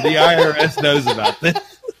content, but the IRS knows about this.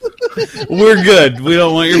 We're good. We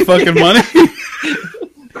don't want your fucking money.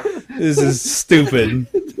 This is stupid.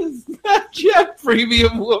 Snapchat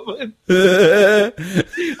premium woman.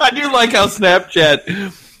 I do like how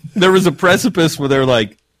Snapchat. There was a precipice where they're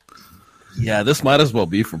like, "Yeah, this might as well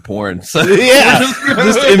be for porn." So Yeah,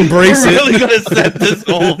 just embrace we're it. really going to set this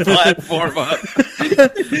whole platform up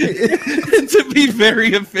to be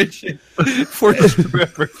very efficient for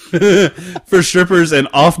strippers. For strippers and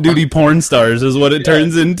off-duty porn stars is what it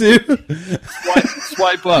turns into.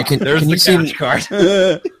 Swipe up. There's can the you see- couch card.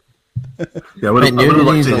 Yeah, I would Wait, have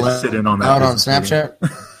liked nudities to sit in on that. out on business meeting. Snapchat?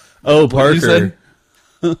 Oh, What'd you Parker.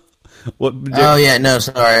 say? What? Oh, yeah, no,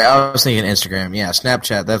 sorry. I was thinking Instagram. Yeah,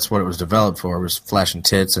 Snapchat, that's what it was developed for, was flashing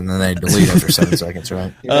tits, and then they delete after 7 seconds,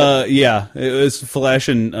 right? Yeah, it was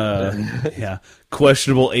flashing,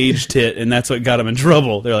 questionable age tit, and that's what got them in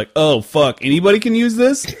trouble. They're like, oh, fuck, anybody can use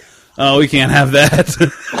this? Oh, we can't have that.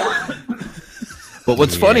 But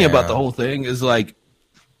what's funny Yeah. about the whole thing is, like,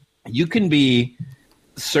 you can be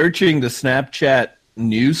searching the Snapchat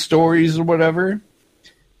news stories or whatever,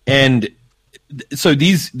 and so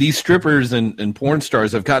these strippers and porn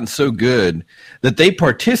stars have gotten so good that they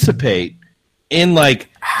participate in like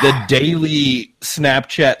the daily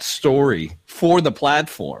Snapchat story for the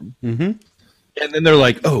platform. Mm-hmm. And then they're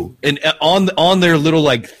like, oh, and on their little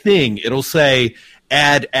like thing, it'll say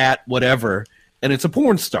ad at whatever, and it's a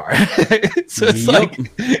porn star. So it's like,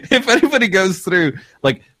 if anybody goes through,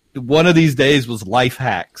 like, one of these days was life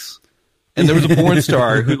hacks, and there was a porn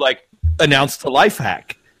star who like announced a life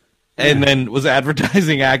hack. And then was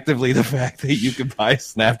advertising actively the fact that you could buy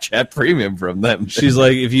Snapchat Premium from them. She's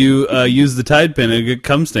like, if you use the Tide Pen, it'll get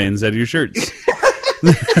cum stains out of your shirts.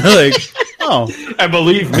 Like, oh, And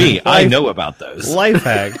believe me, I know about those. life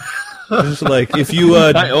hack. Just like, if you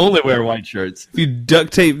I only wear white shirts. if you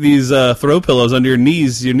duct tape these throw pillows under your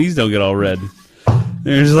knees don't get all red.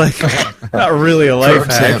 They're just like, not really a life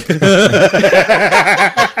Pro hack. tip.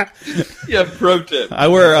 Yeah, pro tip. I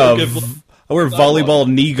wear Good. volleyball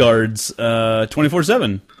knee guards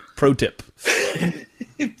 24/7. Pro tip.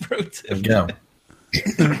 Pro tip. Go.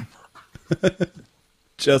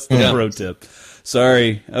 Just the Yeah. pro tip.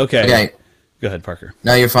 Sorry. Okay. Okay. Go ahead, Parker.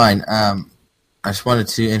 No, you're fine. I just wanted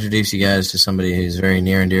to introduce you guys to somebody who's very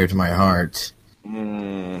near and dear to my heart.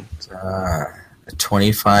 A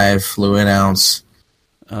 25 fluid ounce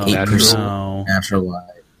Oh, 8% no. natural light.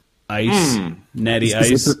 Ice. Natty Is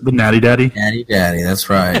Ice. it the Natty Daddy? Natty Daddy, that's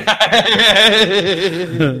right.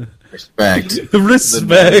 Respect.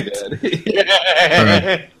 Respect.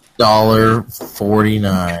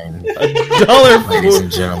 $1.49. Ladies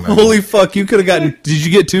and gentlemen. Holy fuck! You could have gotten. Did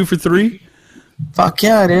you get 2 for $3? Fuck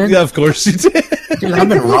yeah, I did. Yeah, of course you did. Dude, I've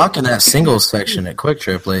been rocking that singles section at Quick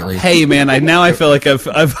Trip lately. Hey man, I feel like I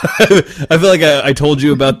feel like I told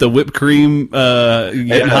you about the whipped cream.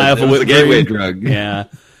 Getting high off it a was whipped a gateway cream. drug. Yeah,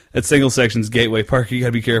 that single section's gateway. Parker, you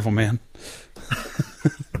gotta be careful, man.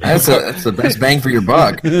 That's the best bang for your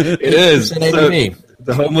buck. It is. Send it to me.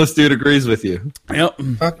 The homeless dude agrees with you. Yep.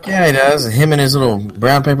 Fuck yeah, he does. Him and his little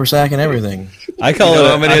brown paper sack and everything. I call You know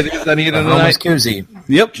how it. many of these I need in a Homeless night? koozie.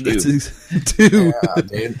 Yep. That's 2. Yeah,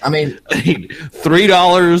 dude. I mean, I need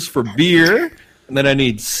 $3 for beer, and then I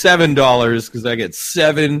need $7 because I get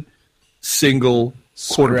 7 single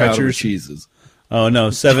quarter pounder Scratchers. cheeses. Oh no,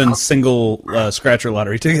 7 single scratcher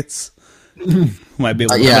lottery tickets. Might be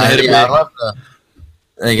able to yeah, hit it I big. love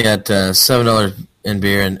they got $7 in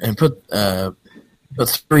beer and put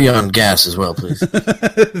 3 on gas as well, please. 3. Could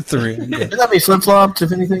that be flip flopped,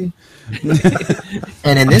 if anything?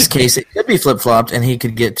 And in this case, it could be flip flopped, and he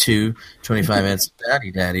could get 2 25-ounce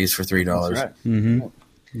Natty Daddies for $3. That's right. Mm-hmm.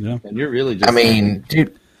 Yeah, And you're really just. I mean,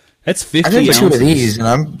 dude, that's I 50 did 2 ounces. of these, and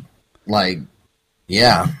I'm like,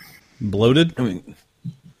 yeah. Bloated. I mean,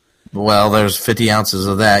 Well, there's 50 ounces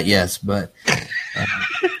of that, yes, but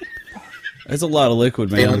That's a lot of liquid,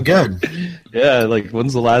 feeling man. good. yeah. Like,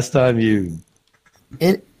 when's the last time you?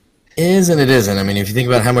 It is and it isn't. I mean, if you think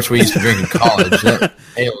about how much we used to drink in college, that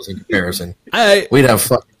pales in comparison. We'd have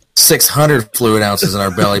 600 fluid ounces in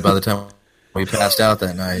our belly by the time we passed out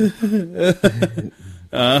that night.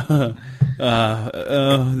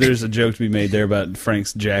 there's a joke to be made there about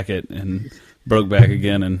Frank's jacket and Brokeback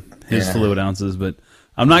again and his Yeah. fluid ounces, but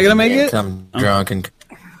I'm not gonna make it. Come drunk and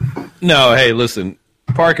No, hey, listen.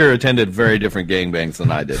 Parker attended very different gangbangs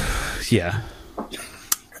than I did. Yeah,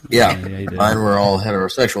 yeah, Yeah, he did. mine were all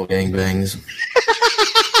heterosexual gangbangs.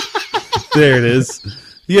 there it is.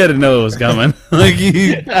 You had to know it was coming. Like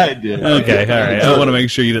you. I did. Okay, all right. I want to make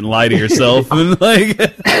sure you didn't lie to yourself and like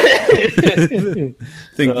think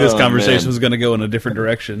this Oh, conversation man. was going to go in a different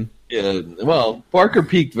direction. Yeah. Well, Parker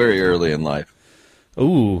peaked very early in life.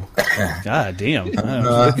 Ooh, god damn!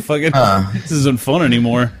 This isn't fun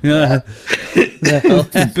anymore. The hell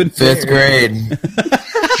happened 5th there? grade.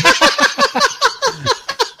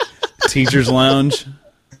 Teachers lounge.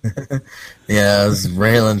 Yeah, I was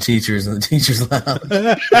railing teachers in the teachers' lounge.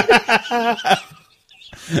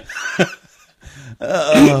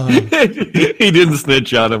 He didn't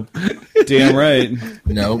snitch on him. Damn right.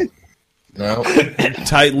 Nope.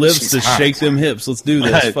 Tight lips She's to hot. shake them hips. Let's do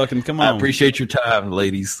this. Fucking come I on. appreciate your time,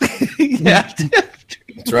 ladies. Yeah.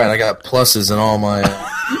 That's right. I got pluses in all my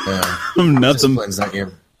I'm nothing. disciplines that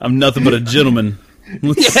year. I'm nothing but a gentleman.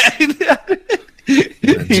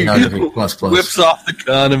 Geography plus. Whips off the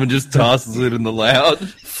condom and just tosses it in the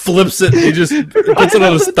lounge. Flips it. He just puts it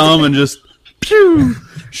on his thumb and just pew,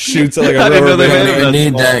 shoots it like I a didn't know rubber they band. had I That's need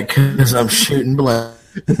small. that because I'm shooting blank.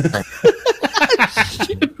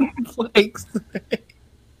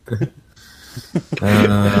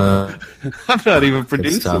 I'm not even Good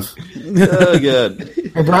producing. stuff. Oh, God.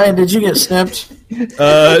 Hey, Brian, did you get snipped?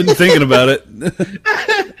 Thinking about it.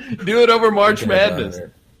 Do it over March Madness.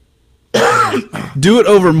 Do it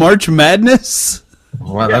over March Madness.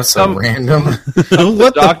 Wow, that's so random.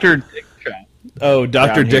 What the? Dr. Dick Chop. Oh,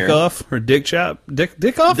 Dr. Down here. Dickoff or Dick Chop?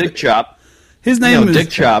 Dickoff? Dick Chop. His name No, is Dick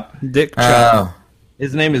Chop. Dick Chop. Oh,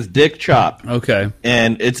 His name is Dick Chop. Okay.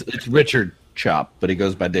 And it's Richard Chop, but he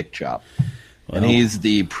goes by Dick Chop. And Well. he's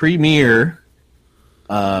the premier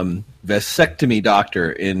vasectomy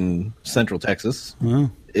doctor in Central Texas.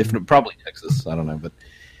 Well, If probably Texas, I don't know, but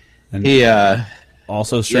And- he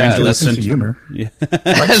also, strangely, Yeah, Sense of humor.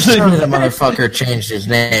 like, surely the motherfucker changed his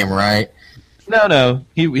name, right? no,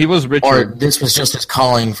 he was Or Richard. this was just his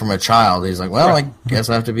calling from a child. He's like, well, I guess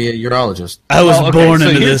I have to be a urologist. I was Well, okay, born so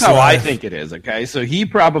into here's this how I life. think it is. Okay, so he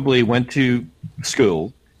probably went to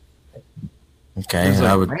school. Okay, He's like,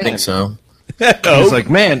 I would man. think so. Oh, He's like,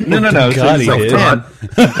 man, no. So God, he's he like,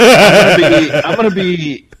 did. man, I'm gonna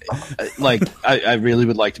be like, I really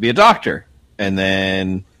would like to be a doctor. And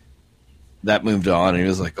then that moved on, and he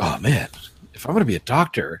was like, oh man, if I'm gonna be a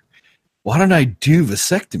doctor, why don't I do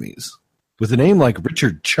vasectomies? With a name like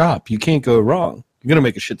Richard Chop, you can't go wrong. You're gonna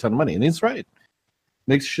make a shit ton of money, and he's right.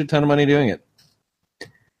 Makes a shit ton of money doing it.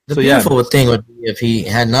 The So, yeah. beautiful thing would be if he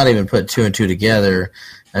had not even put 2 and 2 together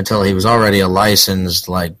until he was already a licensed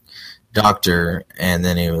like doctor, and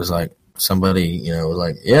then he was like somebody, was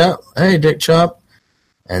like, yeah, hey, Dick Chop,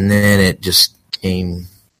 And then it just came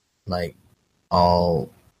like all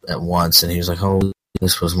at once, and he was like, "Oh,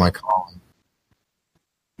 this was my calling."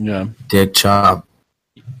 Yeah. Dick chop.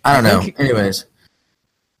 I don't know. Anyways,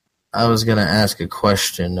 I was gonna ask a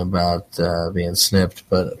question about being snipped,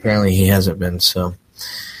 but apparently he hasn't been. So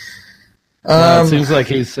It seems like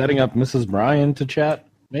he's setting up Mrs. Bryan to chat.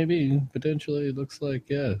 Maybe potentially. It looks like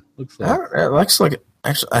it looks like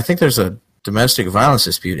actually, I think there's a domestic violence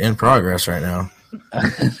dispute in progress right now.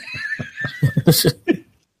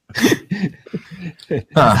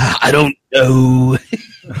 I don't know.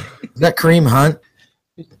 Is that Kareem Hunt?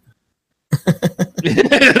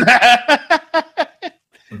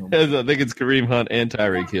 I think it's Kareem Hunt and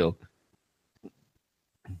Tyreek Hill.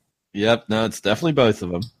 Yep, no, it's definitely both of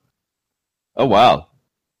them. Oh, wow.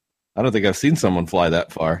 I don't think I've seen someone fly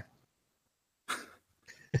that far.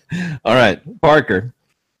 All right, Parker.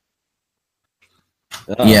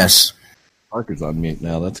 Yes. Parker's on mute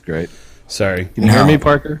now. That's great. Sorry. Can you hear me,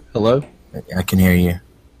 Parker? Hello? I can hear you.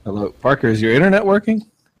 Hello. Parker, is your internet working?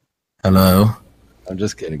 Hello? I'm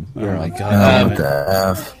just kidding. Oh, my God. What the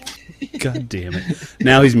F? God damn it.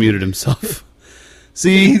 Now he's muted himself.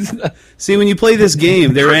 See, when you play this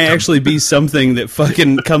game, there may actually be something that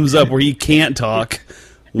fucking comes up where he can't talk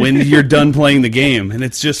when you're done playing the game, and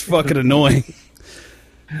it's just fucking annoying.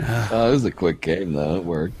 It was a quick game, though. It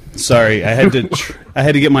worked. Sorry, I had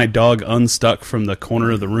to get my dog unstuck from the corner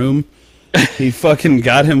of the room. He fucking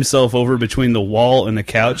got himself over between the wall and the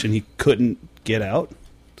couch, and he couldn't get out.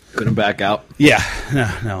 Couldn't back out? Yeah,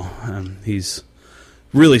 no. He's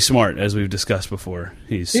really smart, as we've discussed before.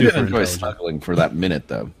 He's super He didn't enjoy intelligent. snuggling for that minute,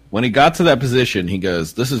 though. When he got to that position, he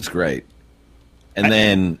goes, "This is great," and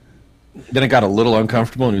then it got a little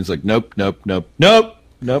uncomfortable, and he was like, "Nope, nope, nope, nope,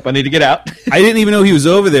 nope. I need to get out." I didn't even know he was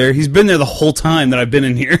over there. He's been there the whole time that I've been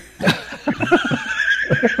in here.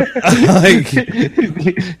 Like,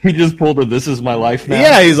 he just pulled a "This is my life now."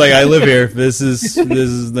 yeah, he's like, I live here. This is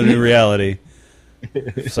the new reality.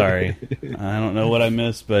 Sorry, I don't know what I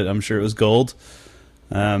missed, but I'm sure it was gold.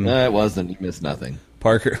 No, it wasn't. You missed nothing.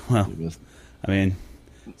 Parker. Well, You missed- I mean,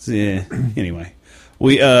 yeah, anyway,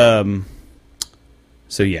 we so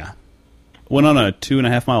yeah, went on a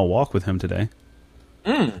 2.5 mile walk with him today.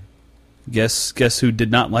 Guess who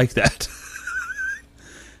did not like that?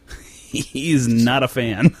 He's not a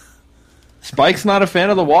fan. Spike's not a fan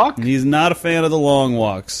of the walk? He's not a fan of the long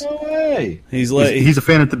walks. No way. He's like He's a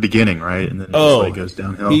fan at the beginning, right? And then it just like goes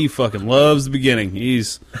downhill. He fucking loves the beginning.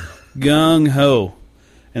 He's gung ho,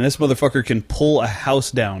 and this motherfucker can pull a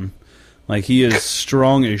house down. Like, he is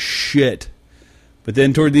strong as shit. But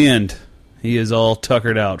then toward the end, he is all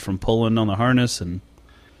tuckered out from pulling on the harness, and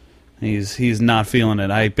he's not feeling it.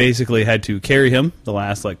 I basically had to carry him the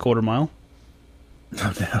last like quarter mile.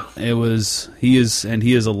 Oh, no. He is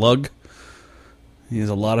a lug. He has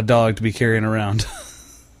a lot of dog to be carrying around.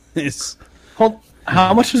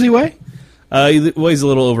 How much does he weigh? He weighs a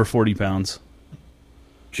little over 40 pounds.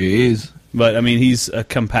 Jeez. But, I mean, he's a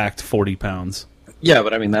compact 40 pounds. Yeah,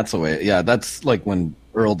 but I mean, that's the way. Yeah, that's like when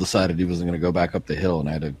Earl decided he wasn't going to go back up the hill and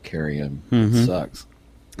I had to carry him. It sucks.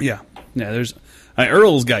 Yeah.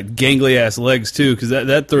 Earl's got gangly ass legs too, because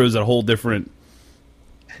that throws a whole different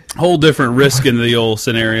risk into the old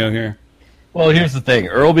scenario here. Well, here's the thing.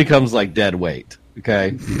 Earl becomes like dead weight.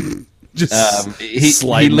 Okay. Just He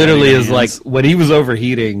sliding literally out of is your like, hands. when he was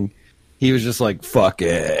overheating, he was just like, fuck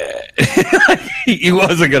it. He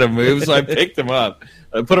wasn't going to move, so I picked him up.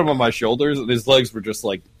 I put him on my shoulders, and his legs were just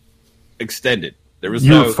like extended. There was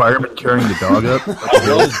You no were a fireman carrying the dog up?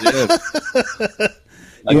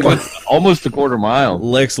 I went almost a quarter mile.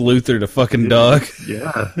 Lex Luthor to fucking dog.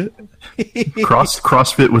 Yeah.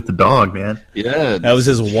 CrossFit with the dog, man. Yeah, That was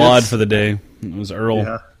his wad for the day. It was Earl.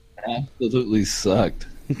 Yeah. absolutely sucked.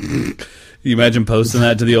 You imagine posting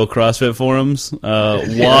that to the old CrossFit forums?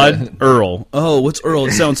 Wad Earl. Oh, what's Earl?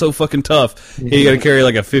 It sounds so fucking tough. Hey, you got to carry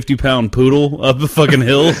like a 50-pound poodle up the fucking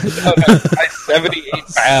hill. 78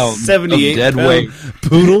 pounds 78 of dead pound weight.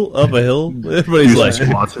 poodle up a hill. Everybody's like,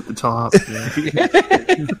 Squats at the top.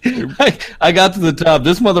 Yeah. I got to the top.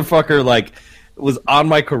 This motherfucker like was on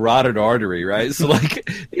my carotid artery, right? So like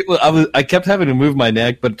I kept having to move my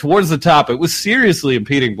neck, but towards the top, it was seriously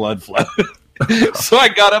impeding blood flow. So I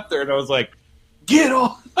got up there and I was like, "Get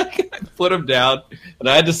off!" I put him down, and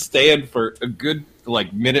I had to stand for a good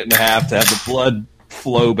like minute and a half to have the blood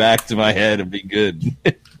flow back to my head and be good.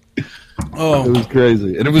 oh, It was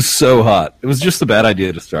crazy, and it was so hot. It was just a bad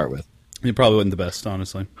idea to start with. it probably wasn't the best,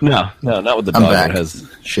 honestly. No, not with the I'm dog back. that has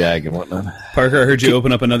shag and whatnot. Parker, I heard you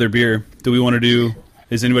open up another beer. Do we want to do...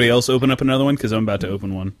 Is anybody else open up another one? Because I'm about to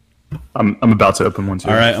open one. I'm about to open one too.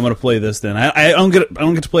 All right, I'm gonna play this then. I don't get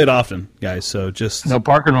to play it often, guys. So just No,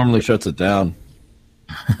 Parker normally shuts it down.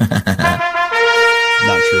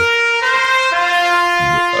 not true.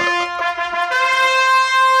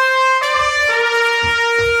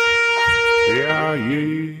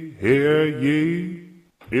 Hear ye,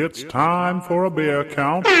 it's time for a beer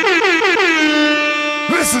count.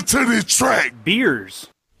 Listen to this track. Beers.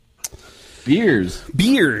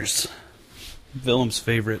 Beers. Willem's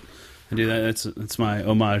favorite. I do that. It's my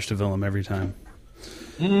homage to Willem every time.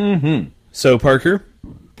 Mm-hmm. So Parker,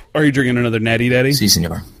 are you drinking another Natty Daddy? Si,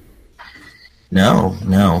 senor. No.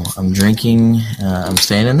 I'm drinking. I'm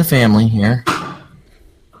staying in the family here.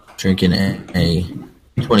 Drinking a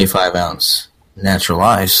 25 ounce natural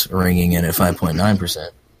ice, ringing in at 5.9%.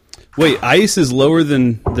 Wait, ice is lower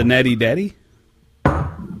than the Natty Daddy?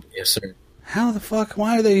 Yes, sir. How the fuck?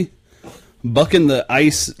 Why are they bucking the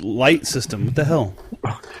ice light system? What the hell?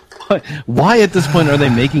 Why at this point are they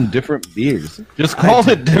making different beers? Just call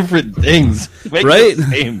it different things. Make Right? the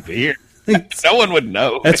same beer. No one would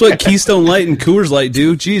know. That's what Keystone Light and Coors Light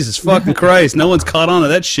do. Jesus fucking Christ. No one's caught on to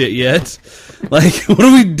that shit yet. Like, what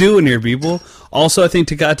are we doing here, people? Also, I think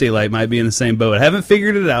Tecate Light might be in the same boat. I haven't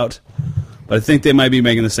figured it out, but I think they might be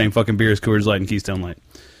making the same fucking beer as Coors Light and Keystone Light.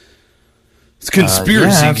 It's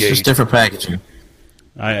conspiracy It's gate. just different packaging.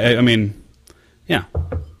 I mean, yeah.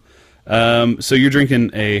 So you're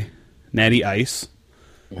drinking a Natty Ice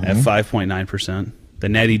at 5.9%. The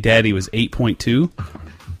Natty Daddy was 8.2.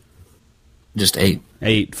 Just 8.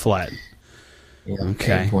 8 flat. Yeah,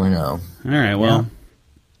 Okay. 8.0. All right, well.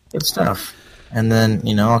 Good stuff. And then,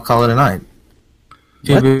 I'll call it a night.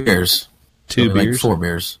 2 beers. Two Maybe beers? Like 4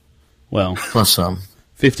 beers. Well, Plus some.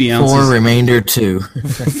 50 ounces. 4, remainder 2.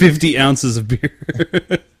 50 ounces of beer.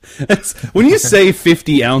 When you say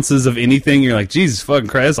 50 ounces of anything, you're like, Jesus fucking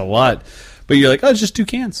Christ, that's a lot. But you're like, oh, it's just 2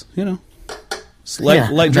 cans, It's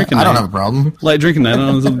light drinking night. I don't have a problem. Light drinking night. I don't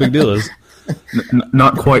know what the big deal is.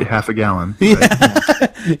 Not quite half a gallon.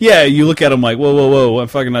 Yeah, you look at them like, whoa, I'm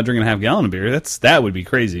fucking not drinking a half gallon of beer. That would be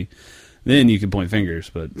crazy. Then you can point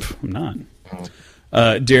fingers, but I'm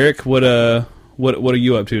not. Derek, what are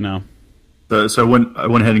you up to now? So I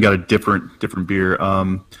went ahead and got a different beer.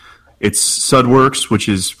 It's Sudworks, which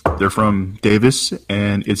is they're from Davis,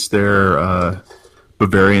 and it's their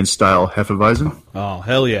Bavarian style Hefeweizen, Oh,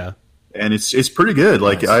 hell yeah. and it's pretty good.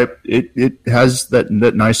 Like it has that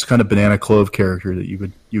nice kind of banana clove character that you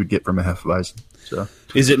would get from a Hefeweizen. So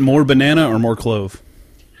Is it more banana or more clove?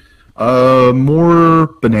 more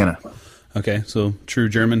banana. Okay, so true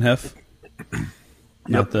German Hef.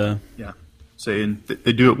 Not the Yeah, saying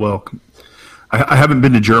they do it well. I haven't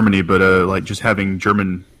been to Germany, but like just having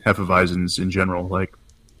German Hefeweizens in general, like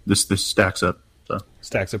this stacks up. So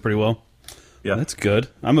stacks up pretty well. yeah, That's good.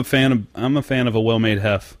 I'm a fan of a well-made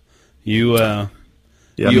Hef. You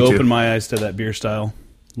me opened too. my eyes to that beer style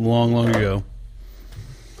long ago.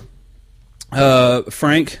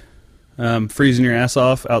 Frank, freezing your ass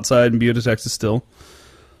off outside in Buda, Texas still.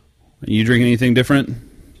 Are you drinking anything different?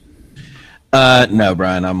 No,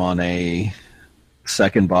 Brian. I'm on a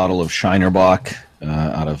second bottle of Shinerbach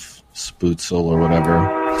out of Sputzel or whatever.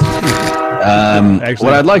 Actually,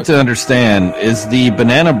 What I'd like to understand is the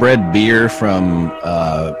banana bread beer from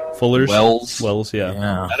Fuller's? Wells, yeah.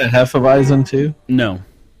 Yeah. Is that a Hefeweizen too? No.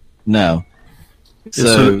 No.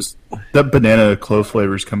 So that banana clove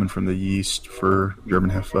flavor is coming from the yeast for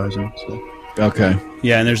German Hefeweizen. So. Okay.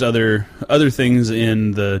 Yeah, and there's other things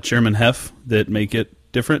in the German Hef that make it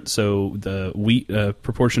different. So the wheat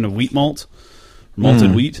proportion of wheat malt,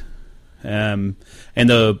 malted wheat, and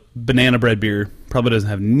the banana bread beer probably doesn't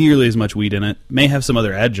have nearly as much wheat in it. May have some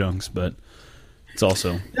other adjuncts, but it's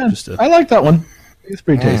also just I like that one. It's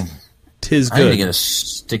pretty tasty. tis I need to good. get a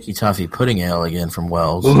sticky toffee pudding ale again from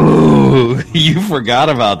Wells. Ooh, you forgot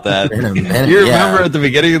about that. In a minute, You yeah. remember at the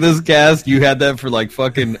beginning of this cast, you had that for like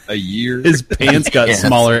fucking a year. His pants got Yes.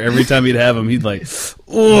 smaller every time he'd have them. He'd like,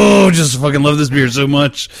 oh, just fucking love this beer so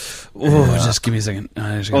much. Oh, just give me a second.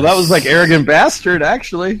 Oh, that was like Arrogant Bastard,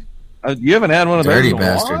 actually. You haven't had one of Dirty those in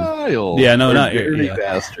Bastard. a while. Yeah, no, Or not- Dirty yeah.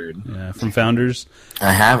 Bastard. yeah, from Founders.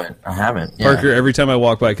 I haven't. Yeah. Parker, every time I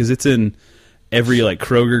walk by, because it's in every like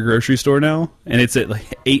Kroger grocery store now, and it's at like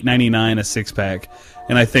 $8.99 a 6-pack,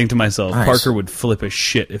 and I think to myself, Nice. Parker would flip a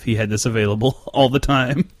shit if he had this available all the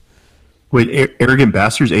time. Wait, Arrogant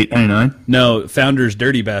Bastards, $8.99. No, Founders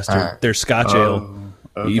Dirty Bastard, their Scotch ale,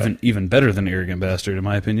 okay. even better than Arrogant Bastard in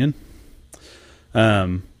my opinion.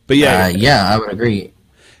 But yeah, Yeah, I would agree.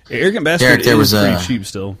 Arrogant Bastard Derek, there is was pretty a- cheap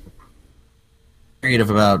still. Period of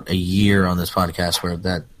about a year on this podcast where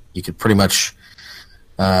that you could pretty much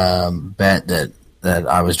bet that that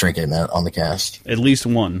I was drinking that on the cast. At least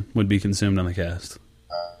one would be consumed on the cast.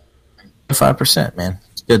 5%, man.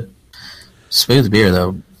 It's good. Smooth beer,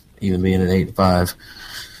 though, even being at 8.5.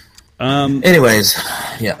 Anyways,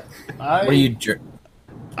 yeah. What are you drinking?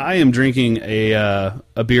 I am drinking a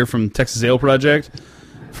beer from Texas Ale Project.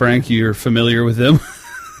 Frank, you're familiar with them.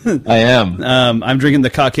 I am. I'm drinking the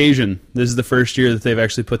Caucasian. This is the first year that they've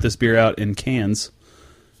actually put this beer out in cans.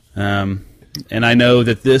 And I know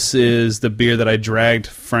that this is the beer that I dragged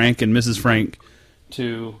Frank and Mrs. Frank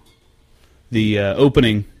to the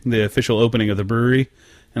the official opening of the brewery.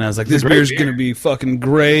 And I was like, this beer's going to be fucking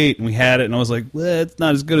great. And we had it, and I was like, well, it's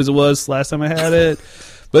not as good as it was last time I had it.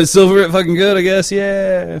 But it's still fucking good, I guess,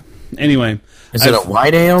 yeah. Anyway. Is it a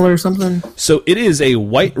white ale or something? So it is a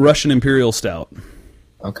white Russian Imperial Stout.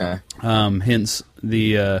 Okay. Hence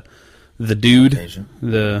the dude, Caucasian.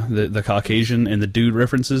 the Caucasian, and the dude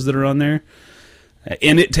references that are on there.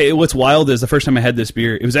 And what's wild is the first time I had this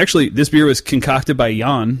beer, this beer was concocted by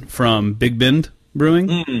Jan from Big Bend Brewing.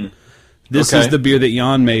 Mm. This is the beer that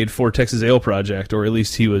Jan made for Texas Ale Project, or at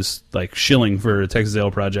least he was like shilling for a Texas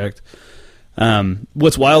Ale Project.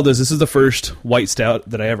 What's wild is this is the first white stout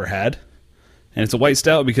that I ever had, and it's a white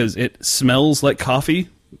stout because it smells like coffee,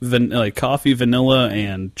 vanilla,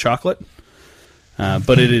 and chocolate.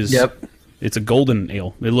 But it is, it's a golden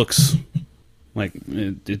ale. It looks like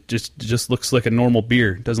it just looks like a normal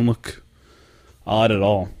beer. It doesn't look odd at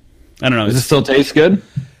all. I don't know. Does it still taste good?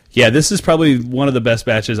 Yeah, this is probably one of the best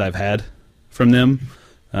batches I've had from them.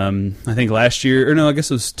 I think last year, or no, I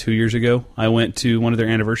guess it was 2 years ago, I went to one of their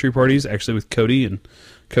anniversary parties, actually with Cody and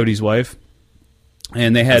Cody's wife.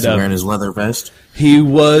 And they had... wearing his leather vest? He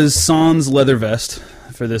was sans leather vest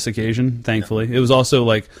for this occasion, thankfully. It was also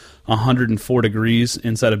like 104 degrees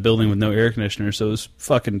inside a building with no air conditioner, so it was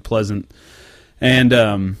fucking pleasant.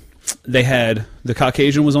 And they had... The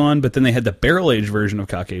Caucasian was on, but then they had the barrel-aged version of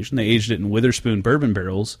Caucasian. They aged it in Witherspoon bourbon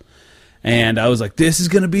barrels. And I was like, this is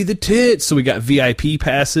going to be the tits. So we got VIP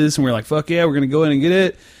passes, and we were like, fuck yeah, we're going to go in and get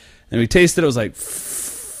it. And we tasted it. I was like,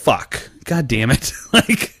 fuck. God damn it.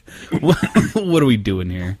 Like, what are we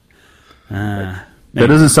doing here? That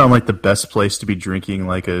doesn't sound like the best place to be drinking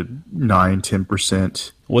like a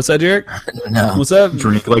 9-10%. What's that, Derek? No. What's up?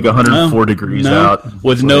 Drink like 104 degrees out.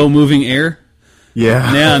 With no moving air?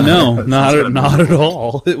 Yeah. Yeah, no, not at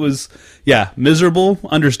all. It was, miserable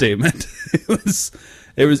understatement.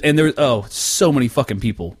 There was so many fucking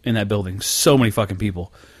people in that building. So many fucking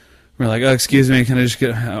people. We're like, oh, excuse me, can I just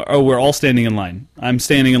get... Oh, we're all standing in line. I'm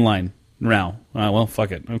standing in line now. Well,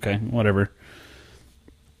 fuck it. Okay, whatever.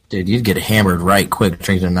 Dude, you'd get hammered right quick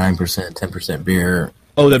drinking a 9%, 10% beer.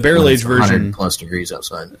 Oh, the barrel-aged version... 100+ degrees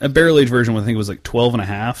outside. A barrel-aged version, I think it was like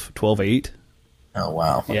 12.5, 12.8. Oh,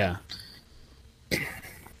 wow. Yeah.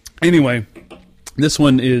 Anyway, this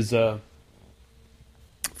one is... fuck,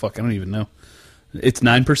 I don't even know. It's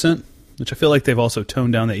 9%, which I feel like they've also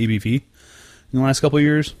toned down the ABV in the last couple of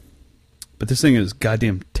years. But this thing is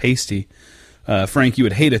goddamn tasty. Frank, you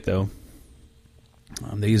would hate it, though.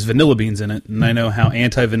 They use vanilla beans in it, and I know how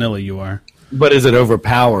anti-vanilla you are. But is it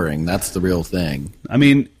overpowering? That's the real thing. I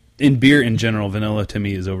mean, in beer in general, vanilla to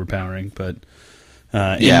me is overpowering. But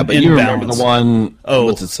but you remember the one,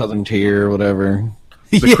 what's it, Southern Tier or whatever?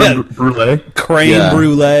 The creme brulee? Creme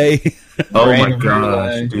brulee. Oh my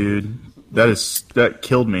gosh, dude. That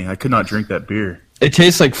killed me. I could not drink that beer. It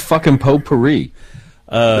tastes like fucking potpourri.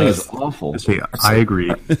 It's awful. I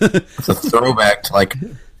agree. It's a throwback to like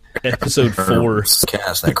episode 4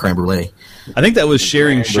 cast, that creme brulee. I think that was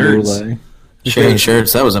sharing shirts. Sharing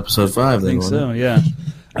shirts. That was episode 5. I think so. Yeah.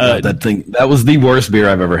 That was the worst beer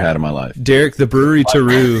I've ever had in my life. Derek, the Brewery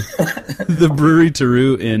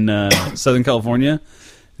Teru in Southern California,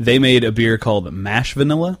 they made a beer called Mash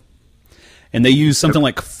Vanilla. And they used something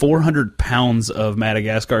like 400 pounds of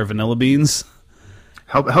Madagascar vanilla beans.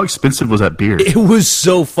 How expensive was that beer? It was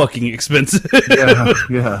so fucking expensive.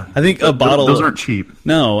 Yeah. I think a bottle... Those aren't cheap.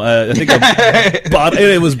 No, I think a bottle...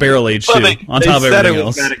 It was barrel-aged, too, on top of everything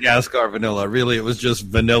else. It was Madagascar vanilla. Really, it was just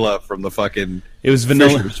vanilla from the fucking... It was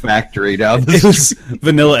vanilla... Fisher's factory down the It was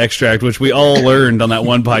vanilla extract, which we all learned on that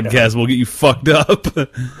one podcast will get you fucked up.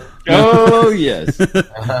 Oh, yes.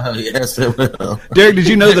 Yes, it will. Derek, did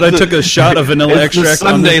you know that I took a shot of vanilla extract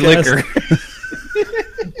on Sunday this liquor?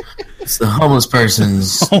 It's the homeless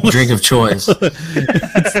person's drink of choice.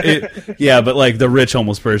 Yeah, but like the rich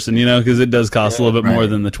homeless person, because it does cost a little bit more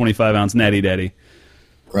than the 25-ounce Natty Daddy.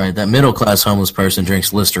 Right, that middle-class homeless person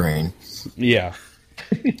drinks Listerine. Yeah.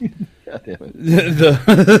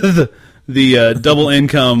 The double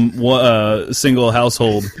income single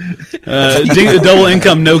household, double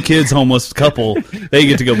income no kids homeless couple, they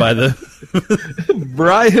get to go buy the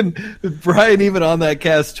Brian, even on that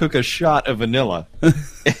cast took a shot of vanilla.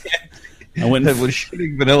 I went and was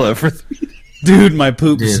shooting vanilla for 3 days. Dude, my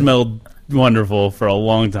poop smelled wonderful for a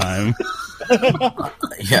long time.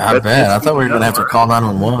 Yeah, I bet. I thought we were going to have to call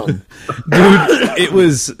 911. Dude, it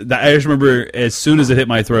was... I just remember as soon as it hit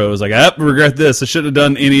my throat, I was like, I regret this. I shouldn't have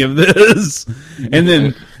done any of this. And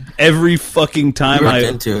then every fucking time I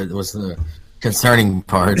into it was the concerning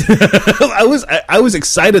part. I was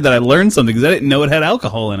excited that I learned something because I didn't know it had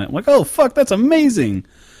alcohol in it. I'm like, oh, fuck, that's amazing.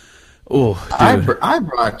 Oh, dude. I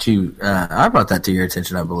brought that to your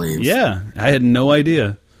attention, I believe. Yeah, I had no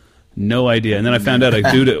idea. No idea. And then I found out a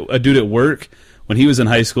dude at work, when he was in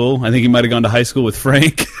high school, I think he might have gone to high school with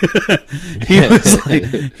Frank. he was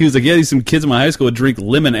like, yeah, some kids in my high school would drink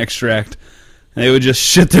lemon extract. And they would just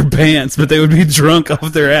shit their pants, but they would be drunk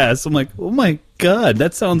off their ass. I'm like, oh my God,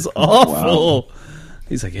 that sounds awful. Wow.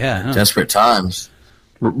 He's like, yeah. Huh. Desperate times.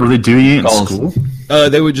 Were they doing it in school?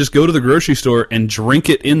 They would just go to the grocery store and drink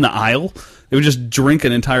it in the aisle. They would just drink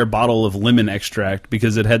an entire bottle of lemon extract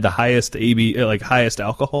because it had the highest highest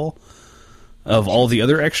alcohol of all the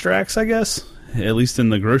other extracts, I guess. At least in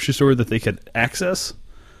the grocery store that they could access.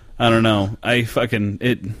 I don't know.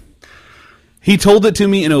 He told it to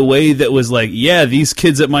me in a way that was like, yeah, these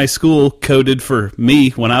kids at my school coded for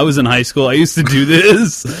me when I was in high school. I used to do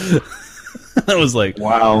this. I was like,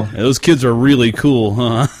 wow, those kids are really cool,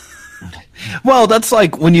 huh? Well, that's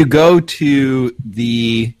like when you go to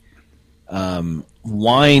the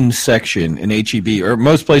wine section in H-E-B, or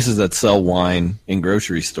most places that sell wine in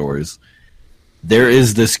grocery stores, there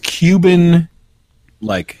is this Cuban,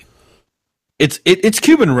 like, it's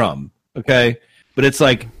Cuban rum, okay? But it's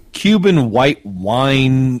like Cuban white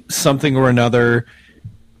wine, something or another,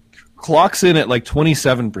 clocks in at like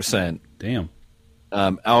 27%. Damn.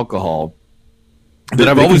 Alcohol. But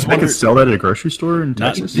I've always wondered, could sell that at a grocery store in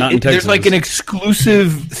Texas? Not in Texas. There's like an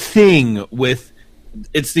exclusive thing with.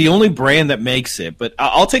 It's the only brand that makes it, but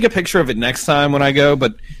I'll take a picture of it next time when I go.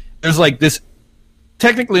 But there's like this.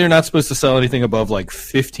 Technically, you're not supposed to sell anything above like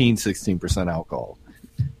 16% alcohol.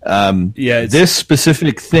 This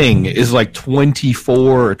specific thing is like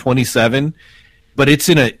 24 or 27, but it's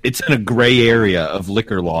in a gray area of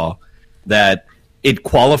liquor law that it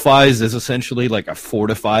qualifies as essentially like a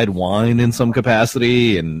fortified wine in some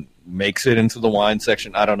capacity and makes it into the wine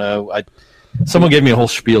section. I don't know. Someone gave me a whole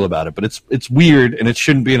spiel about it, but it's weird and it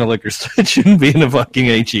shouldn't be in a liquor store. It shouldn't be in a fucking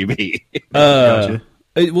H-E-B. Gotcha.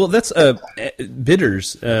 Well, that's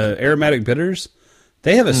bitters, aromatic bitters.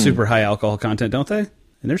 They have a super high alcohol content, don't they?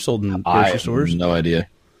 And they're sold in grocery stores. No idea.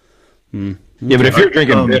 Yeah, but if you're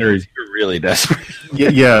drinking bitters, you're really desperate.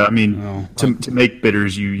 Yeah. I mean, to make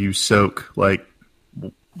bitters, you soak like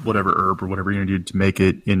whatever herb or whatever you're gonna do to make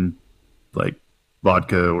it in like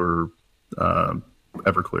vodka or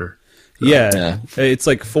Everclear. So, yeah, it's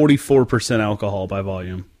like 44% alcohol by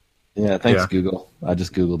volume. Yeah, thanks Google. I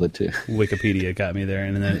just Googled it too. Wikipedia got me there,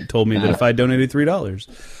 and then it told me that if I donated $3,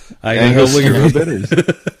 I can go look at bitters.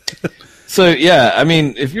 So yeah, I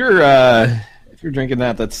mean, if you're drinking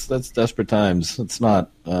that's desperate times. It's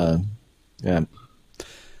not. That's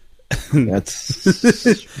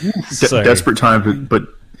desperate times, but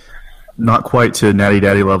not quite to Natty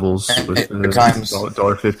Daddy levels with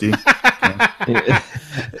 $1.50.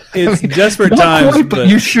 It's desperate times, quite, but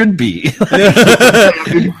you should be.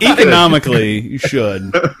 Economically, you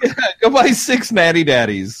should. Yeah, go buy 6 Natty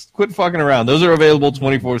Daddies. Quit fucking around. Those are available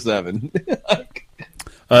 24/7.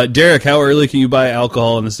 Derek, how early can you buy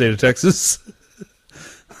alcohol in the state of Texas?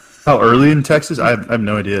 How early in Texas? I have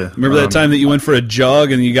no idea. Remember that time that you went for a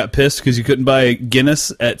jog and you got pissed because you couldn't buy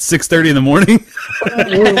Guinness at 6:30 in the morning?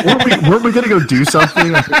 weren't we going to go do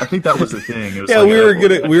something? I think that was the thing. It was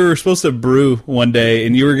we were supposed to brew one day,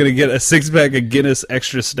 and you were going to get a 6-pack of Guinness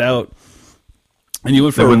Extra Stout. And you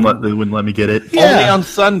went for they wouldn't let me get it. Yeah. Only on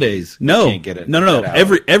Sundays. No, you can't get it. No.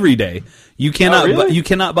 Every day. You cannot. Really? You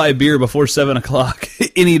cannot buy beer before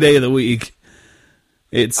 7:00 any day of the week.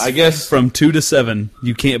 It's, I guess, from 2 to 7.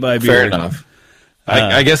 You can't buy beer. Fair enough.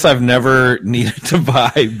 I guess I've never needed to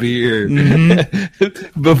buy beer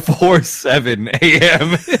before 7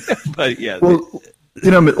 a.m. But yeah. Well,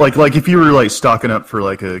 like if you were like stocking up for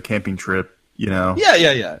like a camping trip,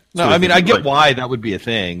 Yeah. No, I mean, I get why that would be a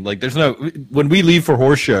thing. Like, when we leave for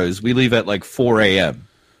horse shows, we leave at like 4 a.m.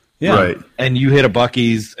 Yeah. Right. And you hit a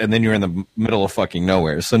Buc-ee's, and then you're in the middle of fucking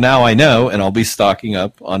nowhere. So now I know, and I'll be stocking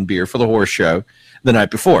up on beer for the horse show the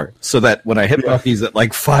night before, so that when I hit Buc-ee's at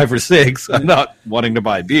like 5 or 6, I'm not wanting to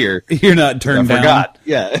buy beer. You're not turned down. I forgot.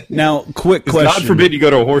 Yeah. Now, quick question. God forbid you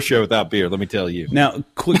go to a horse show without beer, let me tell you. Now,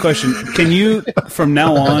 quick question. Can you, from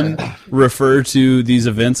now on, refer to these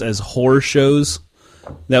events as horror shows?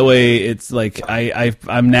 That way, it's like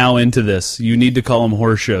I'm now into this. You need to call them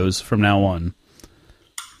horse shows from now on.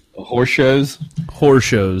 Horse shows? Horse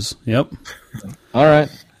shows. Yep. All right.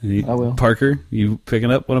 I will. Parker, you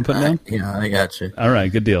picking up what I'm putting down? Yeah, I got you. All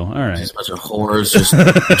right, good deal. All right. Just a bunch of whores just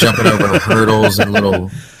jumping over hurdles and little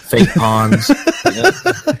fake ponds.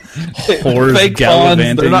 Whores fake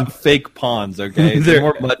gallivanting. ponds. They're not fake ponds, okay? They're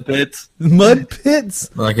more mud pits. Mud pits?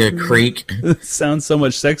 Like a creek. Sounds so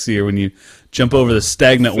much sexier when you jump over the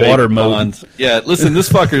stagnant Fake water moat. ponds. Yeah, listen, this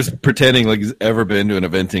fucker's pretending like he's ever been to an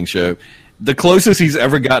eventing show. The closest he's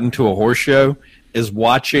ever gotten to a horse show is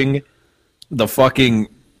watching the fucking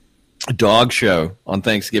dog show on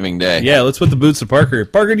Thanksgiving Day. Yeah, let's put the boots to Parker.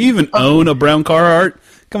 Parker, do you even own a brown Carhartt?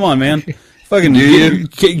 Come on, man. Fucking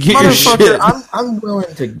get your shit. I'm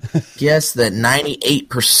willing to guess that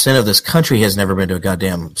 98% of this country has never been to a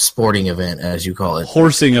goddamn sporting event, as you call it.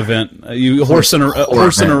 Horsing event. Horsing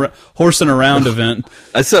around event.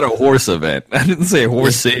 I said a horse event. I didn't say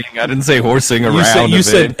horsing. I didn't say horsing around. You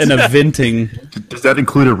said an eventing. Does that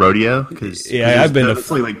include a rodeo? Because I've been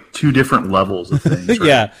to like two different levels of things. Right?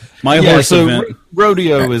 Yeah, my horse event.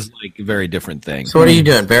 Rodeo is like a very different thing. So what are you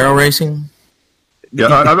doing? Barrel racing? Yeah,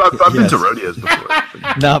 I've been to rodeos before.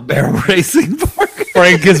 Not barrel racing.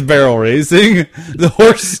 Frank is barrel racing. The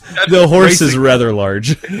horse is rather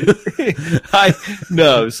large.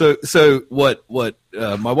 No. So what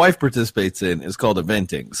my wife participates in is called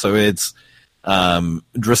eventing. So it's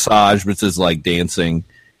dressage, which is like dancing,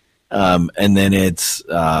 and then it's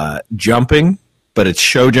jumping, but it's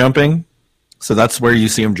show jumping. So that's where you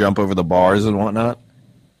see them jump over the bars and whatnot,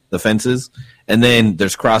 the fences. And then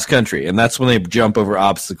there's cross country, and that's when they jump over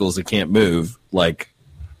obstacles that can't move, like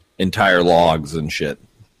entire logs and shit.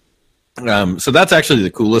 So that's actually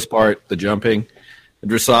the coolest part, the jumping. The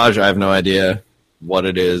dressage, I have no idea what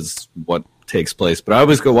it is, what takes place, but I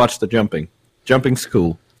always go watch the jumping. Jumping's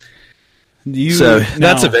cool. That's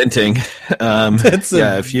eventing.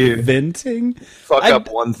 If you eventing? Fuck up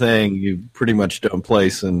one thing, you pretty much don't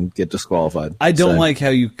place and get disqualified. I don't like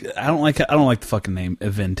the fucking name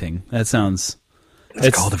eventing. That sounds.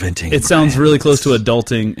 It's called eventing. It sounds really close to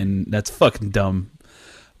adulting, and that's fucking dumb.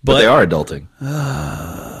 But they are adulting.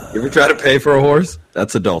 You ever try to pay for a horse?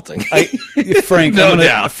 That's adulting. Frank,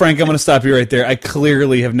 I'm going to stop you right there. I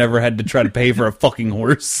clearly have never had to try to pay for a fucking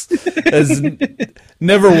horse. As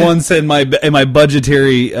never once in my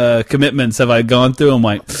budgetary commitments have I gone through. I'm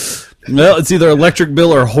like, well, it's either electric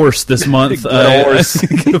bill or horse this month. A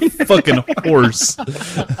fucking horse.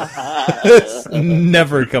 It's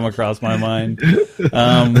never come across my mind.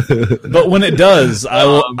 But when it does,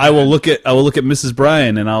 I will look at Mrs.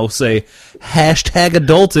 Bryan and I'll say,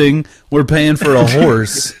 #adulting. We're paying for a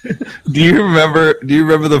horse. Do you remember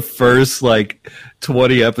the first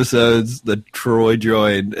 20 episodes that Troy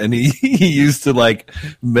joined, and he used to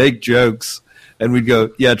make jokes, and we'd go,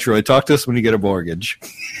 "Yeah, Troy, talk to us when you get a mortgage."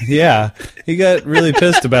 Yeah, he got really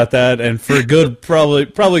pissed about that, and for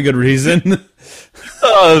probably good reason.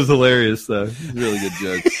 Oh, it was hilarious though. Really good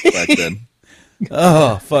jokes back then.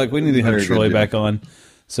 Oh fuck, we need to have Troy back on.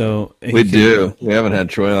 So we haven't had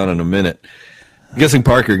Troy on in a minute. I'm guessing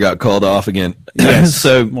Parker got called off again. Yes,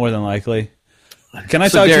 so more than likely. Can I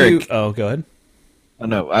talk Derek, to you? Oh, go ahead.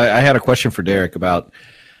 No, I had a question for Derek about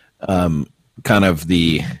kind of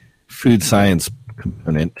the food science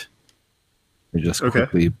component. Let me just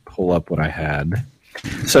quickly pull up what I had.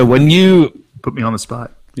 So when you put me on the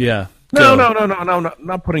spot, yeah. No,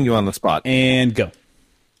 not putting you on the spot. And go.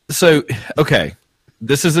 So, okay,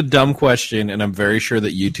 this is a dumb question, and I'm very sure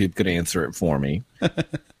that YouTube could answer it for me,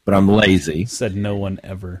 but I'm lazy. Said no one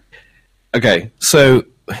ever. Okay, so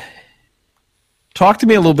talk to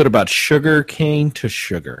me a little bit about sugar cane to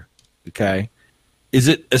sugar, okay? Is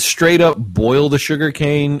it a straight up boil the sugar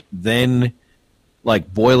cane, then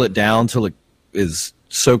boil it down till it is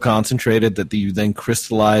so concentrated that you then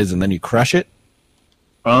crystallize and then you crush it?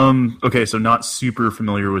 Okay, so not super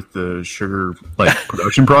familiar with the sugar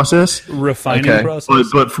production process, refining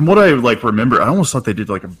process. But from what I remember, I almost thought they did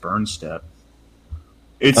a burn step.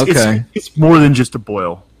 It's more than just a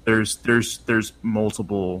boil. There's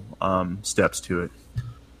multiple steps to it.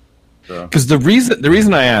 Because the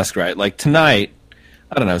reason I ask, right, tonight,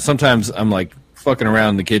 I don't know. Sometimes I'm fucking around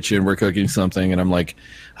in the kitchen, we're cooking something, and I'm like,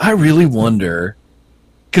 I really wonder,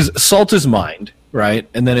 because salt is mined, right,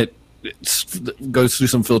 and then it goes through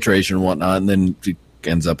some filtration and whatnot, and then it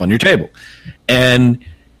ends up on your table. And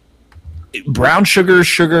brown sugar,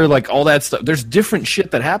 all that stuff. There's different shit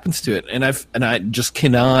that happens to it, and I just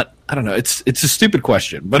cannot. I don't know. It's a stupid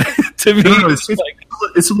question, but to me,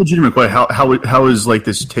 it's a legitimate question. How is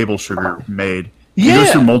this table sugar made? Yeah. It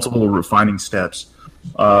goes through multiple refining steps.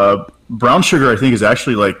 brown sugar, I think, is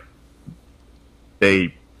actually like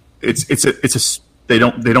they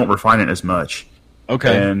don't refine it as much.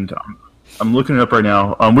 Okay. And I'm looking it up right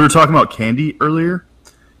now. We were talking about candy earlier.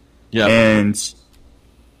 Yeah. And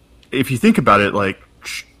if you think about it, like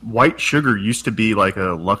white sugar used to be like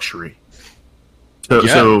a luxury.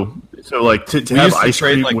 So like to we have used to ice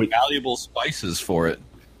trade cream, like valuable spices for it.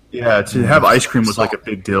 yeah, to have ice cream was like a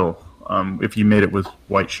big deal. If you made it with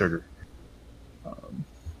white sugar.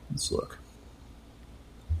 Let's look.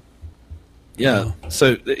 Yeah.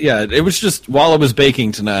 So yeah, it was just while I was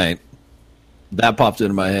baking tonight, that popped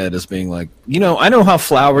into my head as being like, I know how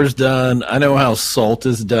flour's done. I know how salt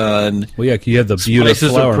is done. Well, yeah, you have the beautiful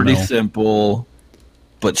Spices flour are pretty mill. simple,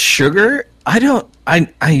 but sugar, I don't.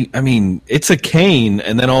 I mean, it's a cane,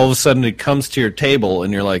 and then all of a sudden it comes to your table,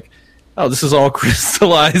 and you're like, oh, this is all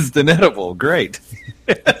crystallized and edible. Great.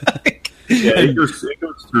 Yeah, it goes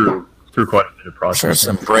through quite a bit of Sure, process.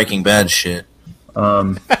 some Breaking Bad shit. I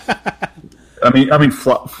mean,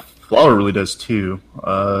 flour really does too.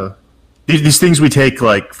 These things we take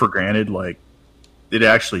like for granted, like it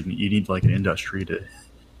actually you need like an industry to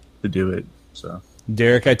do it. So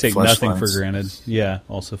Derek, I take nothing for Fleshlights. granted. Yeah,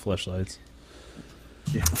 also fleshlights.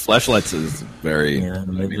 Fleshlights is very. Yeah, I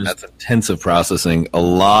mean, that's intensive processing. A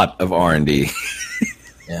lot of R&D.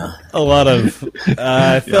 Yeah. A lot of.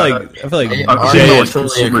 I feel like Yeah. I'm J. doing it's totally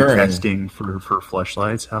consumer occurring. testing for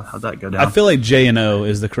fleshlights. How'd that go down? I feel like J and O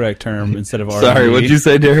is the correct term instead of R. Sorry, what'd you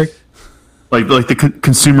say, Derek? like the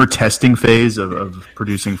consumer testing phase of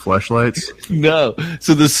producing fleshlights. No.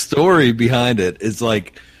 So the story behind it is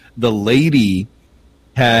like the lady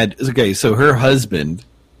so her husband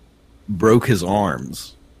broke his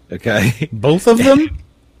arms. Okay. Both of them?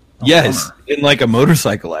 Yes, in like a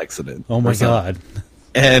motorcycle accident. Oh my or something. god!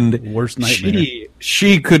 And Worst nightmare.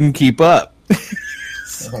 she couldn't keep up.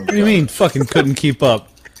 What do you mean? Fucking couldn't keep up?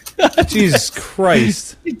 Jesus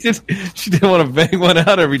Christ! She didn't want to bang one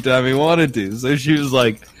out every time he wanted to. So she was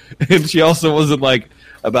like, and she also wasn't like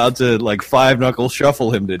about to like 5-knuckle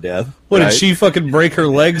shuffle him to death. What right? did she fucking break her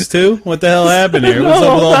legs too? What the hell happened here? What's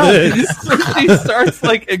up with all this? So she starts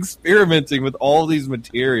like experimenting with all these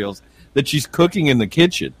materials that she's cooking in the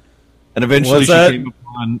kitchen, and eventually What's she that? came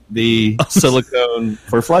upon the silicone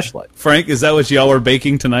for fleshlight. Frank, is that what y'all were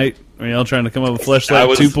baking tonight? Are y'all trying to come up with I Fleshlight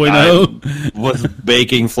was 2.0? I was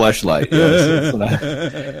baking fleshlight. Yes,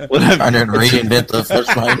 that's what I Trying to reinvent the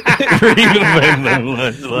flashlight.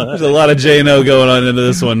 There's a lot of J and O going on into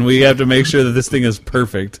this one. We have to make sure that this thing is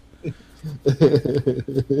perfect.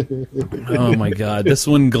 Oh my god, this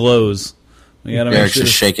one glows. We gotta make Derek's sure.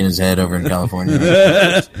 just shaking his head over in California.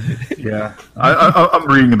 Yeah, I'm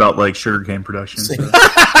reading about like sugarcane production. So.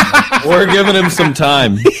 We're giving him some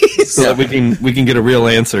time so that we can get a real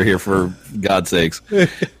answer here, for God's sakes.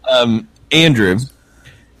 Andrew,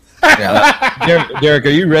 Yeah. Derek, are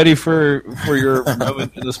you ready for your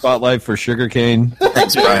moment in the spotlight for sugarcane?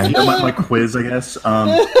 Thanks, Brian. Yeah, my quiz, I guess.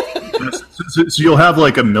 So you'll have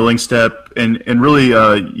like a milling step, and really,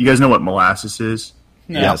 you guys know what molasses is.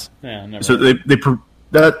 No. Yes. Yeah, never. So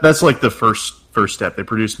that's like the first step. They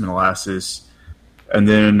produce molasses, and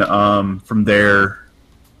then from there,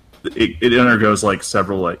 it undergoes like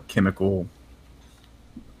several like chemical.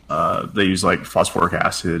 They use like phosphoric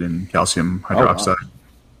acid and calcium hydroxide. wow.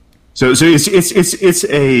 So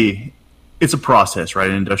it's a process, right?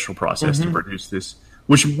 An industrial process to produce this,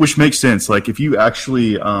 which makes sense. Like if you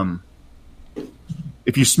actually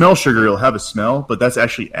if you smell sugar, it'll have a smell, but that's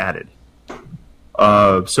actually added.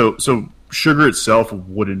 So sugar itself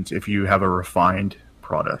wouldn't if you have a refined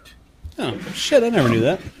product. Oh shit! I never knew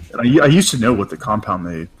that. And I used to know what the compound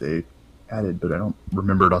they added, but I don't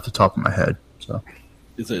remember it off the top of my head. So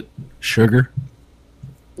Is it sugar?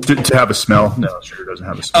 to have a smell, no, sugar doesn't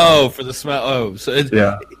have a smell. Oh, for the smell. Oh, so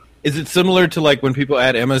Yeah. is it similar to like when people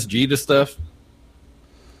add MSG to stuff?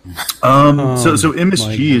 So MSG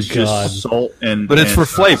my is God. just salt and But it's and, for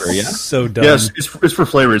flavor, yeah. So dumb. Yes, it's for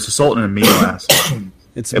flavor. It's a salt and amino acid.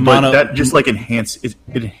 It's But mono. that just like it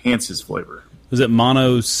enhances flavor. is it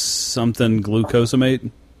mono something glucosamate?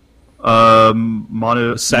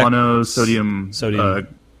 Monosodium Sodium.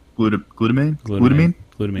 glutamine. Glutamine.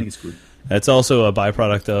 I think it's glutamine. That's also a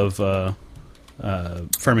byproduct of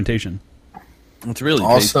fermentation. It's really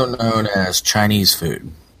Also known as Chinese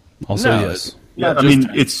food. Also, No, yes. Yeah, I mean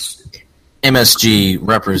it's MSG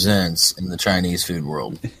represents in the Chinese food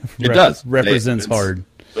world. It does. Represents It's- hard.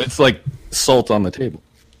 It's like salt on the table.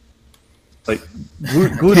 like Hey,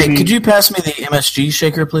 glutamine. could you pass me the MSG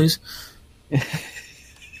shaker, please?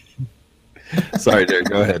 Sorry, Derek.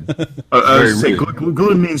 Go ahead. I was Very saying, rude.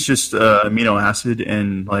 glutamine is just amino acid,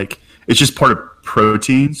 and like it's just part of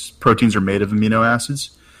proteins. Proteins are made of amino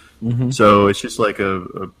acids. So it's just like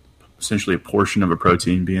essentially a portion of a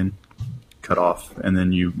protein being cut off, and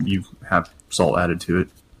then you have salt added to it.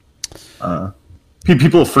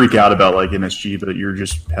 People freak out about like MSG, but you're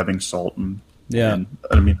just having salt and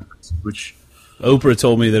which Oprah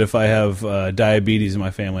told me that if I have diabetes in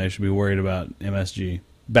my family, I should be worried about MSG.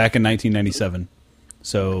 Back in 1997.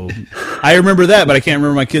 So I remember that, but I can't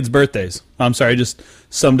remember my kids' birthdays. I'm sorry, I just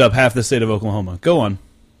summed up half the state of Oklahoma. Go on.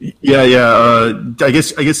 Yeah. I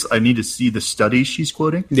guess I need to see the study she's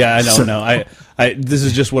quoting. Yeah, I don't know. I this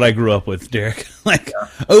is just what I grew up with, Derek. Like,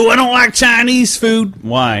 oh, I don't like Chinese food.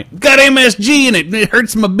 Why? Got MSG in it. It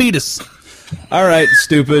hurts my beatus. All right,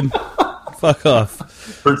 stupid. Fuck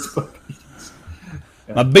off.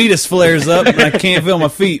 My beatus flares up and I can't feel my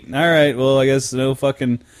feet. All right, well, I guess no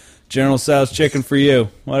fucking General Tso's chicken for you.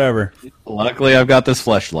 Whatever. Luckily, I've got this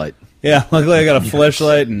fleshlight. Yeah, luckily I got a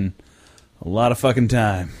fleshlight and a lot of fucking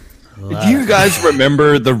time. Do you guys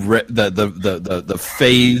remember the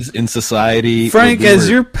phase in society? Frank, has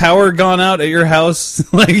your power gone out at your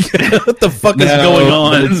house? Like, what the fuck is going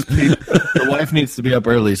on? The wife needs to be up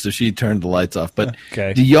early, so she turned the lights off. But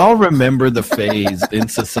okay. Do y'all remember the phase in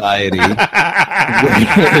society? Hold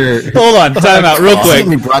on, time out real quick.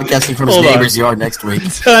 He'll be broadcasting from his neighbor's yard next week.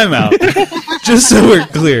 Time out. Just so we're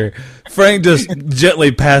clear. Frank just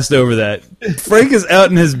gently passed over that. Frank is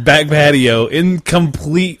out in his back patio in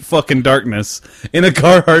complete fucking darkness in a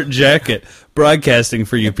Carhartt jacket broadcasting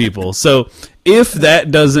for you people. So if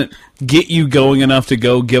that doesn't get you going enough to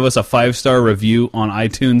go give us a 5-star review on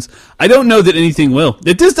iTunes, I don't know that anything will.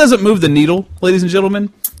 If this doesn't move the needle, ladies and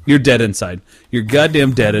gentlemen, you're dead inside. You're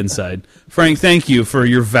goddamn dead inside. Frank, thank you for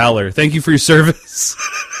your valor. Thank you for your service.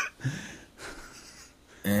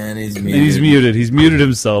 And he's muted. And he's muted. He's muted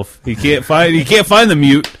himself. He can't find the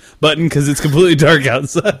mute button because it's completely dark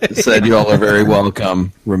outside. Said you all are very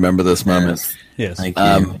welcome. Remember this moment. Yes. Thank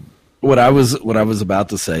you. What I was about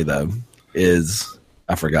to say though is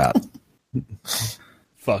I forgot.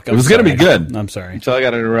 Fuck. It was going to be good. I'm sorry. Until I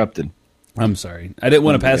got interrupted. I'm sorry. I didn't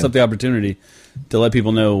want to pass up the opportunity to let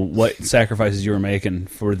people know what sacrifices you were making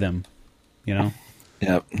for them. You know.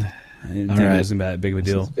 Yep. I didn't think it was that big of a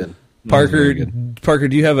deal. Good. Parker,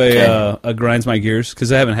 do you have a grinds my gears?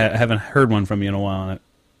 Because I haven't heard one from you in a while.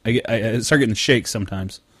 I start getting shakes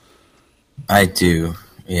sometimes. I do,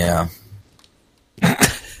 yeah.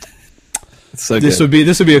 So this would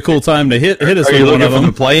be a cool time to hit us. Are with you one looking of for them.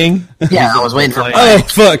 the playing? Yeah, I was waiting for. Oh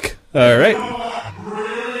fuck! All right,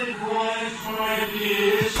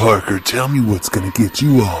 Parker, tell me what's gonna get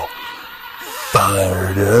you all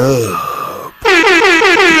fired up.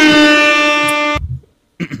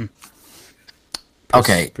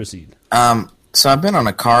 Okay. Proceed. So I've been on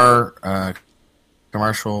a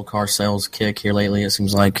commercial car sales kick here lately. It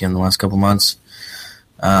seems like in the last couple months.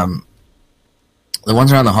 The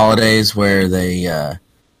ones around the holidays where they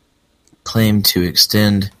claim to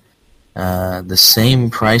extend the same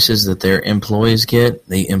prices that their employees get,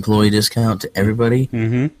 the employee discount to everybody.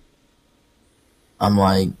 Mm-hmm. I'm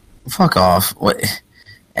like, fuck off. What?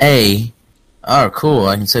 Oh, cool,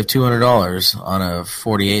 I can save $200 on a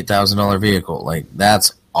 $48,000 vehicle. Like,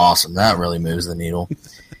 that's awesome. That really moves the needle.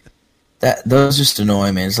 Those just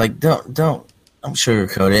annoy me. It's like, don't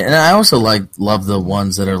sugarcoat it. And I also love the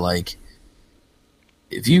ones that are like,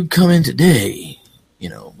 if you come in today,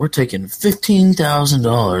 we're taking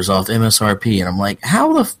 $15,000 off MSRP. And I'm like,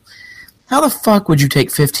 how the fuck would you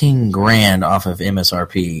take $15,000 off of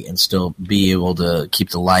MSRP and still be able to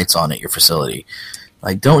keep the lights on at your facility?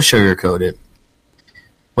 Like, don't sugarcoat it.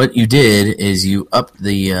 What you did is you upped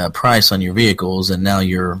the price on your vehicles, and now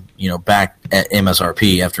you're back at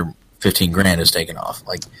MSRP after $15,000 is taken off.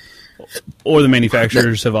 Like, or the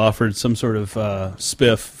manufacturers have offered some sort of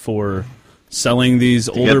spiff for selling these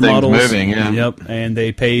older models. Moving, yeah. Yep, and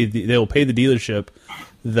they'll pay the dealership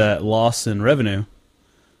that loss in revenue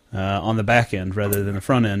on the back end rather than the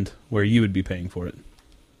front end where you would be paying for it.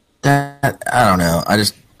 That I don't know.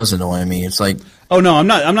 It was annoying me. It's like, oh no, I'm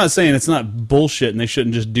not saying it's not bullshit, and they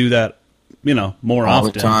shouldn't just do that, more all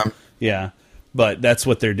often. the time. Yeah, but that's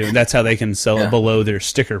what they're doing. That's how they can sell it below their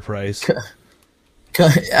sticker price.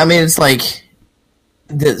 I mean, it's like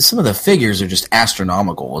some of the figures are just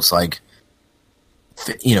astronomical. It's like,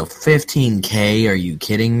 $15,000. Are you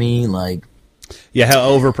kidding me? Like, yeah, how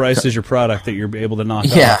overpriced is your product that you're able to knock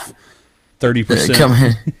off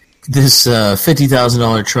 30%? This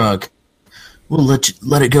 $50,000 truck, we'll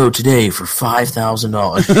let it go today for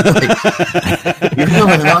 $5,000. You're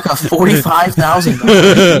going to knock off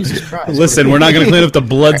 $45,000. Jesus Christ! Listen, we're not going to clean up the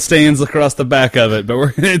blood stains across the back of it,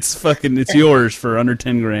 but it's yours for under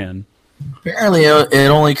 $10,000. Apparently, it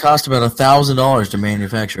only cost about $1,000 to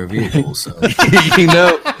manufacture a vehicle, so You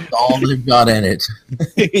know, that's all they've got in it.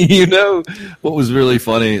 you know what was really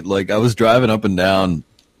funny? Like I was driving up and down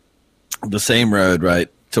the same road, right,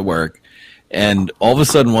 to work, and all of a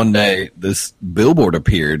sudden one day this billboard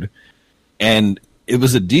appeared, and it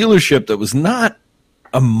was a dealership that was not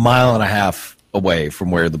a mile and a half away from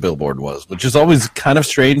where the billboard was, which is always kind of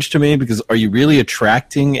strange to me because are you really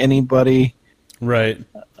attracting anybody? Right.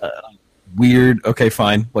 Weird. Okay,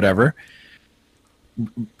 fine, whatever.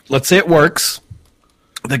 Let's say it works.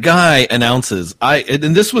 The guy announces,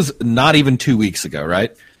 and this was not even 2 weeks ago,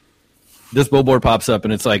 right? This billboard pops up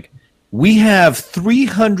and it's like, we have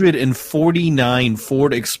 349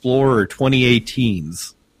 Ford Explorer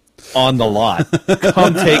 2018s on the lot.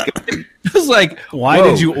 Come take it. It was like, Why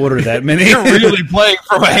whoa, did you order that many? You're really playing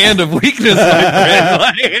from a hand of weakness,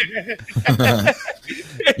 my friend. You got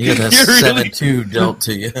You're that really- 7-2 dealt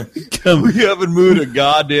to you. We haven't moved a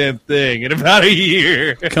goddamn thing in about a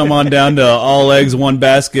year. Come on down to all eggs, one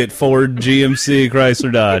basket, Ford, GMC,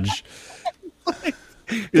 Chrysler, Dodge.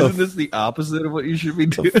 Isn't this the opposite of what you should be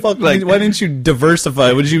doing? Fuck, why didn't you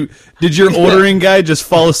diversify? Did your ordering guy just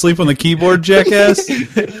fall asleep on the keyboard, jackass?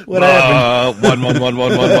 What happened?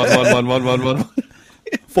 1.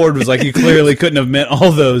 Ford was like, you clearly couldn't have meant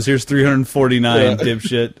all those. Here's 349,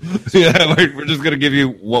 dipshit. Yeah, we're just gonna give you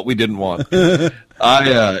what we didn't want.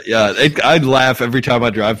 I'd laugh every time I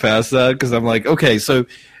drive past that because I'm like, okay, so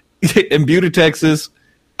in Buda, Texas,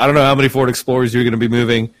 I don't know how many Ford Explorers you're gonna be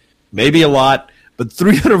moving, maybe a lot, but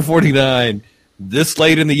 349 this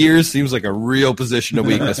late in the year seems like a real position of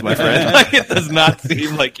weakness, my friend. Like, it does not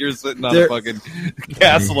seem like you're sitting on a fucking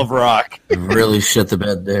castle of rock. Really shit the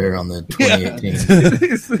bed there on the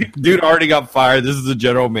 2018. Dude already got fired. This is the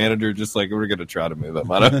general manager, just like we're gonna try to move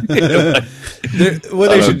him. I don't.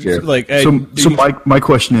 They should care. like. Hey, So my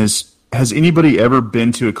question is: has anybody ever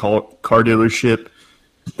been to a car dealership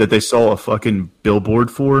that they saw a fucking billboard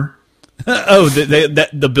for?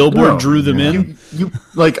 the billboard No. drew them in. You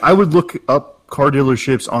like I would look up car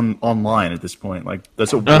dealerships online at this point. Like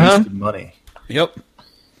that's a waste of money. Yep.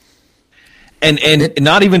 And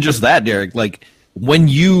not even just that, Derek. Like when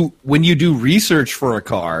you do research for a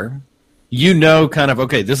car, you know, kind of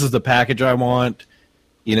okay, this is the package I want.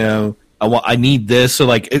 You know, I need this. So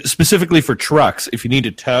like specifically for trucks, if you need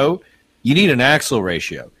to tow, you need an axle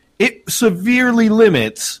ratio. It severely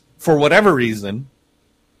limits, for whatever reason,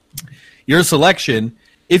 your selection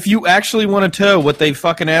if you actually want to tow what they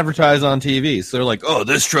fucking advertise on TV. So they're like, oh,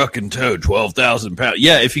 this truck can tow 12,000 pounds.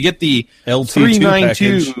 Yeah, if you get the LT2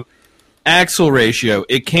 392 package. axle ratio,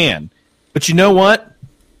 it can. But you know what?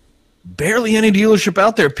 Barely any dealership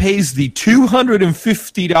out there pays the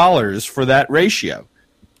 $250 for that ratio.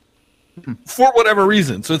 For whatever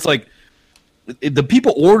reason. So it's like the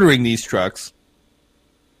people ordering these trucks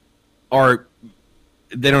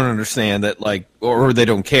they don't understand that, like, or they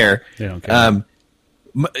don't care. They don't care.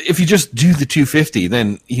 If you just do the 250,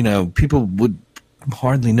 then, you know, people would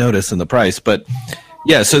hardly notice in the price. But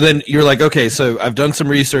yeah, so then you're like, okay, so I've done some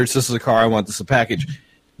research. This is a car I want. This is a package.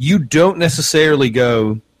 You don't necessarily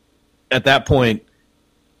go at that point.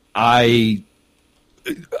 I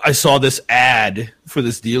saw this ad for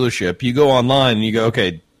this dealership. You go online and you go,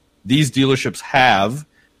 okay, these dealerships have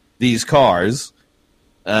these cars.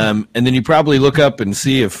 And then you probably look up and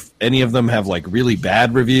see if any of them have like really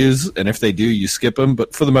bad reviews, and if they do, you skip them.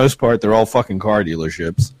 But for the most part, they're all fucking car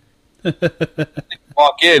dealerships. You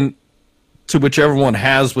walk in to whichever one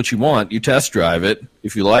has what you want. You test drive it.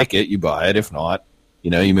 If you like it, you buy it. If not,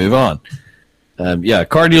 you know, you move on. Yeah,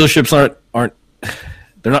 car dealerships aren't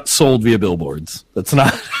they're not sold via billboards. That's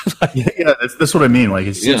not. Yeah, that's what I mean. Like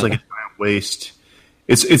it seems like a giant waste.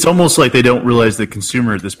 It's almost like they don't realize the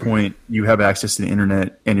consumer at this point. You have access to the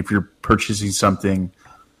internet, and if you're purchasing something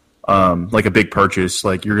like a big purchase,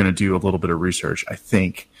 like you're going to do a little bit of research. I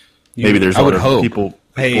think maybe there's a lot of people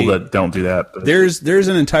that don't do that. But. There's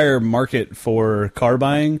an entire market for car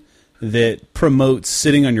buying that promotes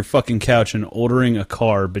sitting on your fucking couch and ordering a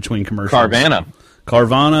car between commercials.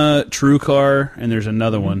 Carvana, TrueCar, and there's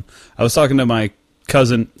another one. I was talking to my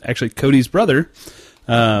cousin, actually Cody's brother,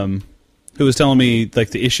 who was telling me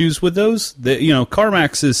like the issues with those. That, you know,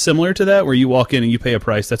 CarMax is similar to that, where you walk in and you pay a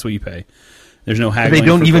price. That's what you pay. There's no haggling. They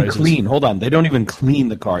don't for even prices. clean. Hold on, they don't even clean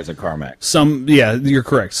the cars at CarMax. Some, yeah, you're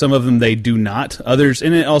correct. Some of them they do not. Others,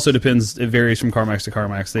 and it also depends. It varies from CarMax to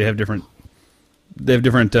CarMax. They have different. What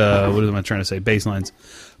am I trying to say? Baselines.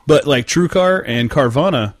 But like TrueCar and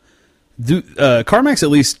Carvana, CarMax at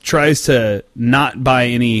least tries to not buy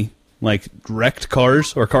any like wrecked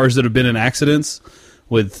cars or cars that have been in accidents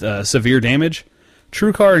with severe damage.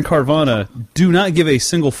 TrueCar and Carvana do not give a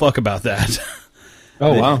single fuck about that.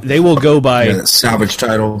 Oh, wow. They will go by salvage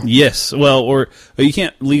title. yes. Well, or you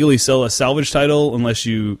can't legally sell a salvage title unless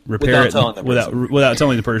you repair without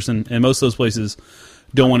telling the person. And most of those places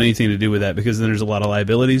don't want anything to do with that because then there's a lot of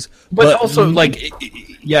liabilities. But also, like,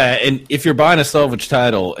 yeah, and if you're buying a salvage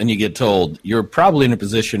title and you get told, you're probably in a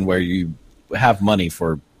position where you have money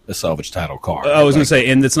for a salvage title car. I was going to say,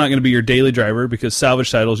 and it's not going to be your daily driver because salvage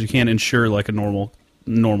titles you can't insure like a normal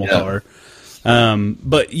car.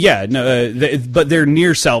 But yeah, no, but they're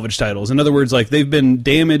near salvage titles. In other words, like they've been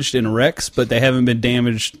damaged in wrecks, but they haven't been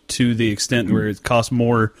damaged to the extent where it costs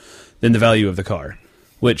more than the value of the car.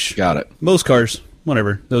 Which got it. Most cars,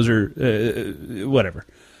 whatever, those are whatever.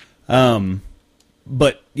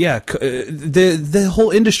 But yeah, the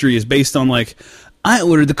whole industry is based on like, I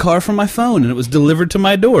ordered the car from my phone and it was delivered to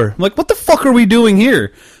my door. I'm like, what the fuck are we doing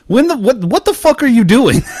here? What the fuck are you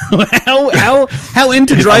doing? how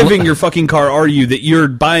into driving your fucking car are you that you're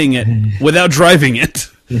buying it without driving it?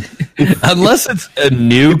 Unless it's a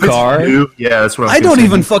new car. Yeah, that's what I don't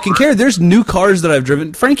even fucking care. There's new cars that I've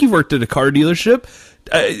driven. Frankie worked at a car dealership.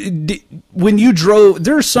 When you drove,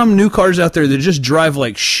 there are some new cars out there that just drive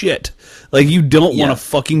like shit. Like, you don't want to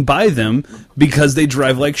fucking buy them because they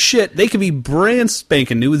drive like shit. They could be brand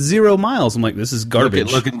spanking new with 0 miles. I'm like, this is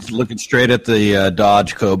garbage. Looking straight at the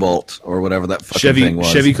Dodge Cobalt or whatever that fucking thing was.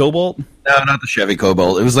 Chevy Cobalt? No, not the Chevy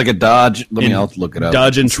Cobalt. It was like a Dodge. I'll look it up.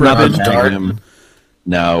 Dodge Intrepid?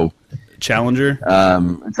 No. Challenger?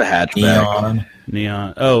 It's a hatchback.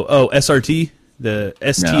 Neon. Oh, SRT? The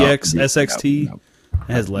STX, SXT? No.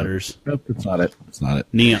 It has letters. Nope, it's not it.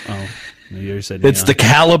 Neon. Oh, you already said Neon. It's the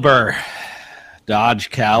Caliber. Dodge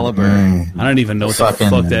Caliber. I don't even know what the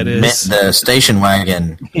fuck that is. The station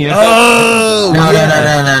wagon. Yeah. Oh!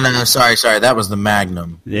 No. Sorry. That was the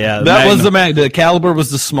Magnum. Yeah. That was the Magnum. The Caliber was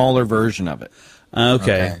the smaller version of it.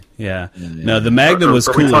 Okay. Yeah. No, the Magnum was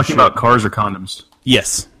cool. Are we talking about cars or condoms?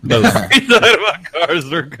 Yes, both. He's talking about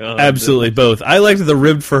cars or condoms. Absolutely both. I liked the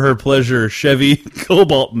ribbed for her pleasure Chevy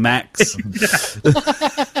Cobalt Max.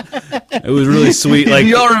 It was really sweet. Like,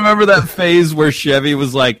 y'all remember that phase where Chevy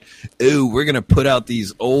was like, "Ooh, we're gonna put out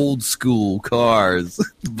these old school cars,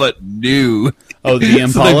 but new." Oh, the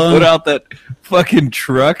Impala. So they put out that fucking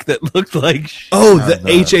truck that looked like. Oh, the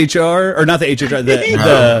HHR or not the HHR,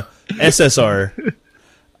 the SSR.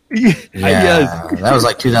 Yeah, that was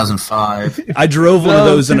like 2005. I drove one of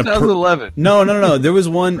those 2011. No. There was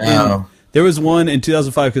one. There was one in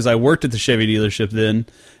 2005 because I worked at the Chevy dealership then,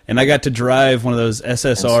 and I got to drive one of those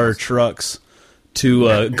SSR trucks to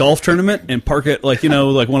a golf tournament and park it like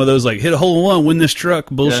one of those like hit a hole in one, win this truck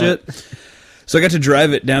bullshit. Yeah. So I got to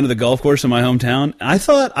drive it down to the golf course in my hometown. I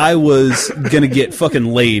thought I was gonna get fucking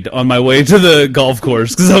laid on my way to the golf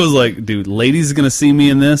course because I was like, dude, ladies are gonna see me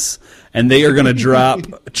in this. And they are going to drop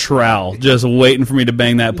trowel, just waiting for me to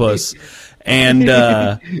bang that puss. And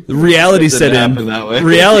reality set in.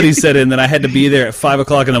 Reality set in that I had to be there at 5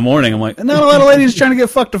 o'clock in the morning. I'm like, not a lot of ladies trying to get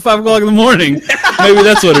fucked at 5 o'clock in the morning. Maybe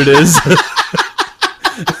that's what it is.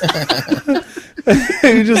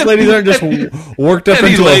 Just ladies aren't just worked up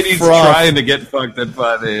into a froth. Trying to get fucked at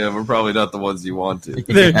 5 a.m. are probably not the ones you want to.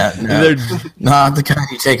 They're not the kind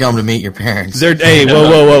you take home to meet your parents. Hey,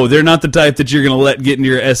 whoa. They're not the type that you're going to let get into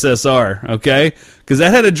your SSR, okay? Because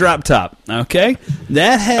that had a drop top, okay?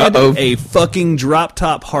 That had a fucking drop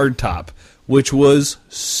top hard top, which was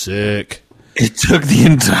sick. It took the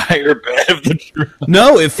entire bed of the truck.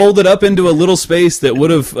 No, it folded up into a little space that would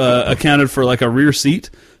have accounted for like a rear seat.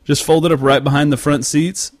 Just folded up right behind the front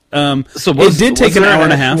seats. It did take an hour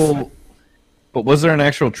and a half. But was there an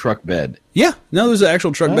actual truck bed? Yeah. No, there was an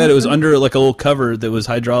actual truck bed. It was under like a little cover that was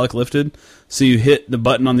hydraulic lifted. So you hit the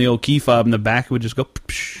button on the old key fob and the back would just go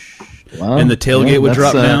and the tailgate would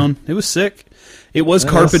drop down. It was sick. It was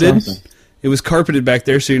carpeted. It was carpeted back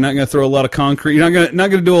there, so you're not going to throw a lot of concrete. You're not going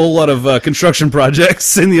to do a whole lot of construction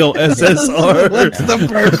projects in the old SSR. That's the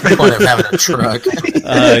perfect point of having a truck.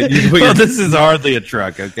 This is hardly a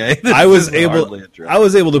truck, okay? I was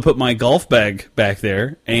able to put my golf bag back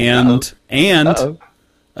there and a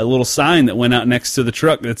little sign that went out next to the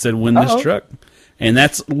truck that said "Win this truck." And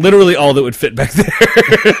that's literally all that would fit back there.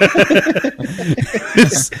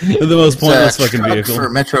 It's the most pointless fucking vehicle. For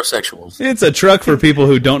metrosexuals. It's a truck for people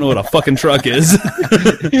who don't know what a fucking truck is.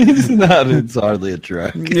 It's hardly a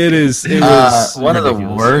truck. It is. It was one of the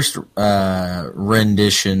worst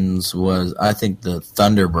renditions was, I think, the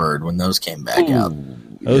Thunderbird when those came back out.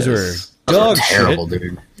 Those were dog terrible, shit.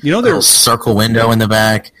 dude. You know, there was a circle window in the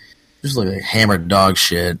back. Just like hammered dog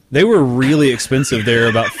shit. They were really expensive there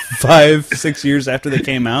about 5-6 years after they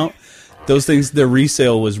came out. Those things, their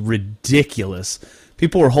resale was ridiculous.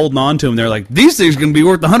 people were holding on to them. They're like, these things are going to be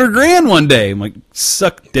worth $100,000 one day. I'm like,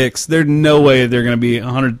 suck dicks. There's no way they're going to be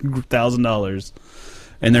 $100,000,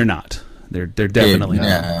 and they're not. They're definitely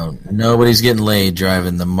not. Nobody's getting laid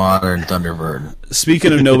driving the modern Thunderbird.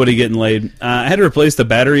 Speaking of nobody getting laid, I had to replace the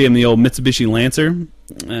battery in the old Mitsubishi Lancer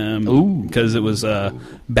because it was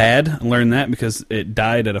bad. I learned that because it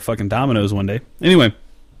died at a fucking Domino's one day. Anyway,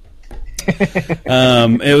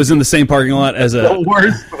 it was in the same parking lot as a... The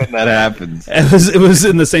worst when that happens. It was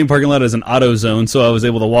in the same parking lot as an AutoZone, so I was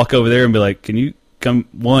able to walk over there and be like, can you come,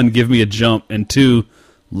 one, give me a jump, and two,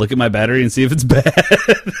 look at my battery and see if it's bad.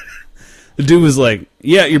 The dude was like,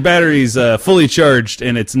 yeah, your battery's fully charged,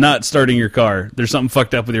 and it's not starting your car. There's something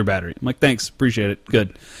fucked up with your battery. I'm like, thanks, appreciate it,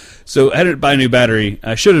 good. So I had to buy a new battery.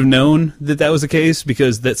 I should have known that was the case,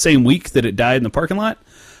 because that same week that it died in the parking lot,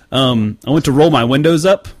 I went to roll my windows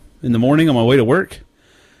up in the morning on my way to work.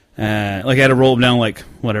 I had to roll them down,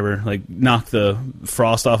 knock the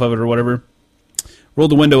frost off of it or whatever.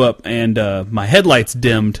 Rolled the window up, and my headlights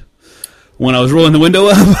dimmed when I was rolling the window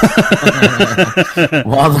up.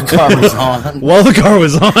 While the car was on. While the car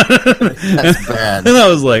was on. That's bad. And I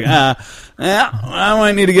was like, I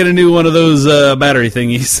might need to get a new one of those battery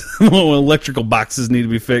thingies. Electrical boxes need to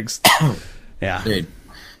be fixed. Yeah. Dude,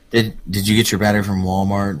 did you get your battery from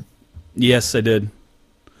Walmart? Yes, I did.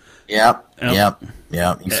 Yep.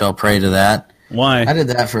 You fell prey to that. Why? I did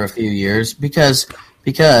that for a few years because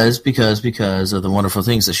of the wonderful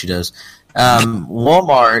things that she does.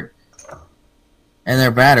 Walmart and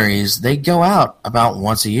their batteries, they go out about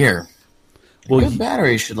once a year. Well, good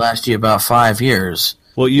batteries should last you about 5 years.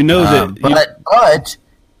 Well, you know that... But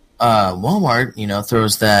Walmart,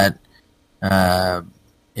 throws that,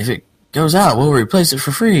 if it goes out, we'll replace it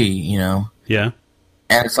for free, Yeah.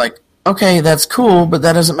 And it's like, okay, that's cool, but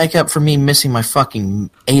that doesn't make up for me missing my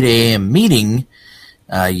fucking 8 a.m. meeting,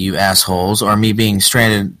 you assholes, or me being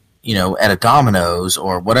stranded, at a Domino's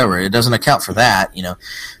or whatever. It doesn't account for that,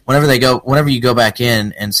 Whenever you go back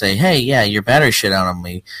in and say, hey, yeah, your battery shit out on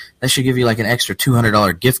me, that should give you like an extra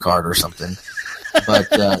 $200 gift card or something. But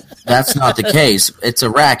that's not the case. It's a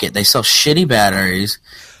racket. They sell shitty batteries.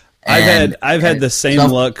 I've had the same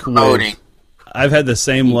luck with... I've had the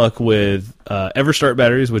same luck with Everstart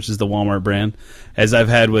batteries, which is the Walmart brand, as I've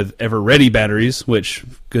had with EverReady batteries, which,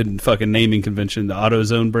 good fucking naming convention, the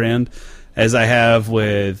AutoZone brand, as I have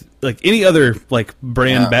with any other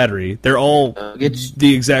brand battery. They're all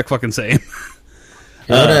the exact fucking same.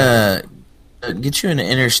 Get you an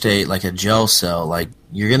interstate, like a gel cell.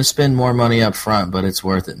 You're going to spend more money up front, but it's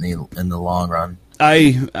worth it in the long run.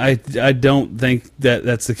 I don't think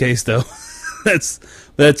that's the case, though.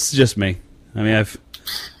 That's just me. I mean,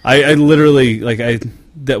 I literally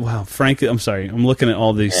wow, Frank. I'm sorry. I'm looking at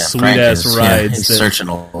all these sweet ass rides. He's searching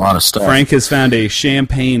a lot of stuff. Frank has found a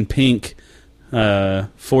champagne pink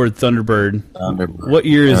Ford Thunderbird. What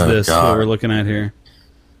year is this? God. What we're looking at here?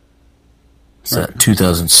 It's a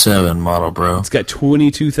 2007 model, bro. It's got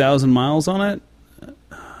 22,000 miles on it.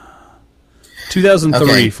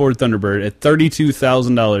 2003 Ford Thunderbird at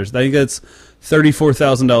 $32,000. I think that's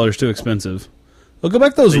 $34,000 too expensive. Well, go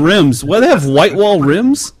back to those rims. Why do they have white wall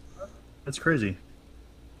rims? That's crazy.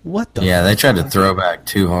 What the? Yeah, they tried to throw back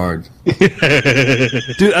too hard.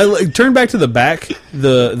 Dude, I turn back to the back.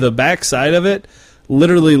 The back side of it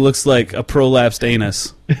literally looks like a prolapsed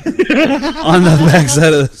anus. On the back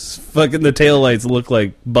side of fucking the taillights look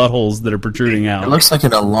like buttholes that are protruding out. It looks like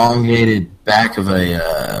an elongated back of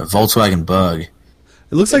a Volkswagen Bug. It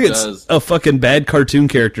looks like it's a fucking bad cartoon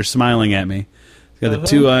character smiling at me. Got the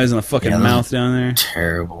two eyes and a fucking mouth down there.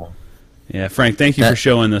 Terrible. Yeah, Frank, thank you for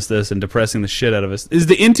showing us this and depressing the shit out of us. Is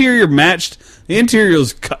the interior matched? The interior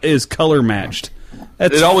is color matched.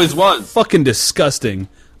 It always was. Fucking disgusting.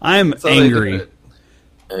 I'm angry.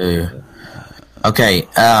 Okay,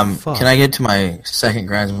 can I get to my second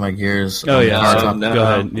grinds of my gears? Oh, yeah. Go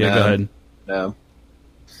ahead. Yeah, go ahead. No.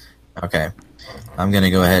 Okay. I'm going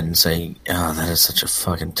to go ahead and say, oh, that is such a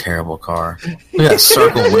fucking terrible car. Look at that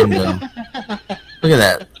circle window. Look at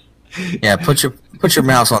that. Yeah, put your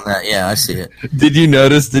mouse on that. Yeah, I see it. Did you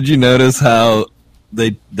notice how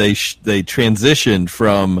they transitioned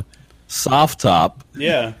from soft top?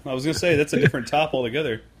 Yeah, I was going to say that's a different top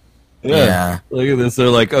altogether. Yeah. Look at this. They're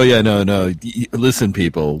like, oh yeah, no. Listen,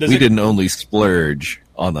 people, we didn't only splurge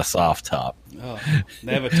on the soft top. Oh,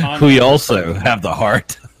 they have a we also have the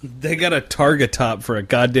heart. They got a Targa top for a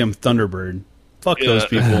goddamn Thunderbird. Fuck those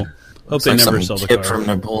people. Hope they never sell the car. From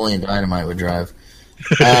Napoleon Dynamite would drive.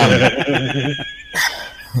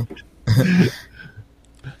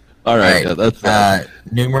 All right. That's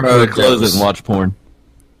numero close it and watch porn.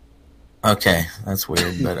 Okay, that's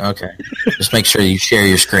weird, but okay. Just make sure you share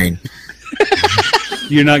your screen.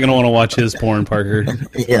 You're not going to want to watch his porn, Parker.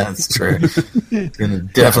 Yeah, that's true. Gonna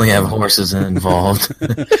definitely have horses involved.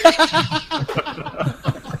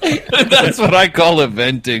 That's what I call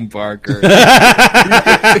eventing, Parker.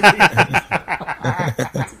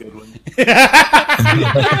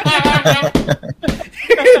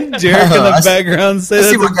 Derek in the background says,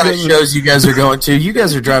 See what kind of shows you guys are going to. You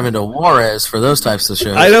guys are driving to Juarez for those types of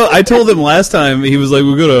shows. I know. I told him last time, he was like,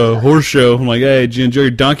 "We go to a horse show." I'm like, "Hey, did you enjoy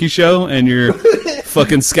your donkey show and your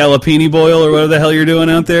fucking scallopini boil or whatever the hell you're doing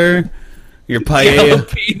out there? Your paella?"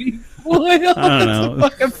 Jalapeno boil? I don't know.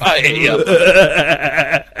 Fucking paella.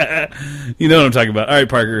 You know what I'm talking about. All right,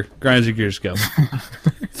 Parker, grind your gears, go.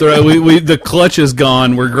 So the clutch is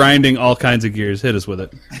gone. We're grinding all kinds of gears. Hit us with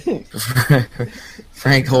it.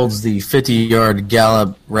 Frank holds the 50-yard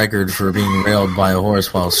gallop record for being railed by a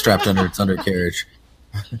horse while strapped under its undercarriage.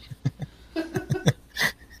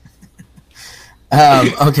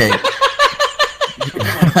 Okay.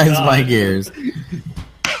 Grinds my gears.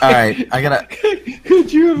 All right, I gotta.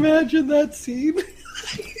 Could you imagine that scene?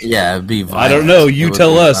 Yeah, it'd be violent. I don't know. It You would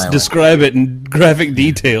tell be us. violent. Describe it in graphic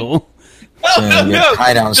detail. So you get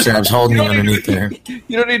tie-down straps holding you underneath there.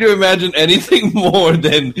 You don't need to imagine anything more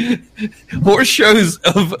than horse shows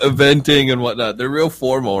of eventing and whatnot. They're real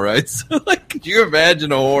formal, right? So, like, could you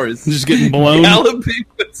imagine a horse Just getting blown. galloping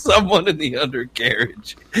with someone in the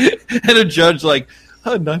undercarriage and a judge like,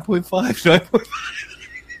 9.5, 9.5.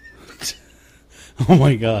 Oh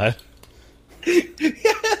my god.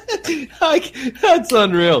 Like, that's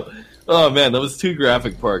unreal. Oh man, that was too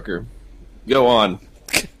graphic, Parker. Go on.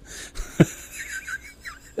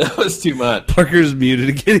 That was too much. Parker's muted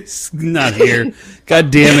again. He's not here. God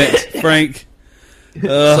damn it, Frank.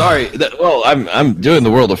 Sorry. Well, I'm doing the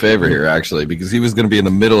world a favor here, actually, because he was going to be in the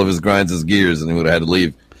middle of his grinds his gears, and he would have had to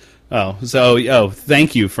leave.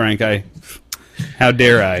 Thank you, Frank. How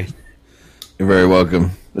dare I? You're very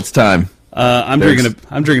welcome. It's time. I'm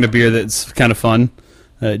drinking a beer that's kind of fun.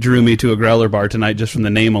 It drew me to a growler bar tonight just from the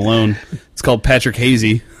name alone. It's called Patrick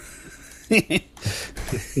Hazy.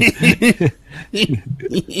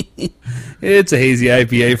 It's a hazy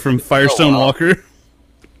IPA from Firestone Walker.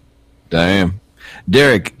 Damn.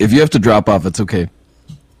 Derek, if you have to drop off, it's okay.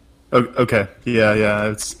 Okay. Yeah.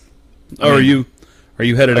 It's. Are you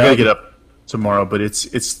headed I out? gotta get up tomorrow, but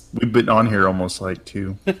it's we've been on here almost like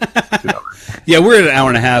 2 hours. Yeah, we're at an hour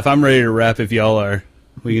and a half. I'm ready to wrap if y'all are.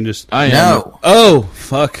 We can just. I am. No. Oh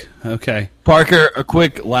fuck. Okay. Parker, a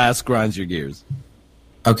quick last grinds your gears.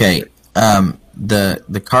 Okay.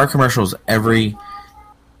 The car commercials every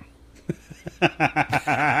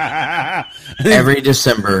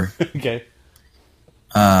December. Okay.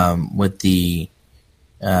 With the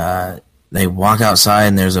they walk outside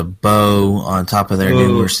and there's a bow on top of their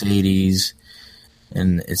new Mercedes,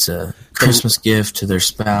 and it's a Christmas gift to their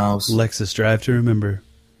spouse. Lexus Drive to Remember.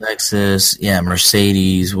 Lexus, yeah,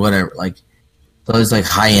 Mercedes, whatever. Like those like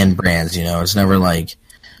high end brands, you know. It's never like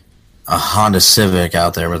a Honda Civic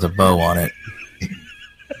out there with a bow on it.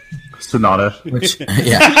 Sonata. Which,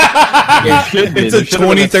 yeah. It's a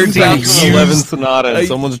 2013 2011 Sonata in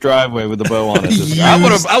someone's driveway with a bow on it.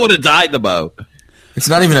 I would have dyed the bow. It's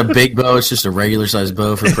not even a big bow. It's just a regular sized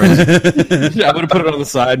bow for present. I would have put it on the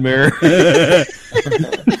side mirror.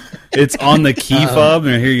 It's on the key fob.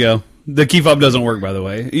 And here you go. The key fob doesn't work, by the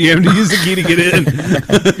way. You have to use the key to get in.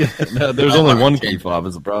 No, there's only one key fob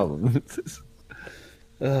is the problem.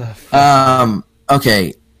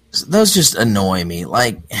 Okay. So those just annoy me.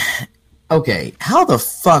 Like, okay, how the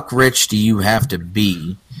fuck rich do you have to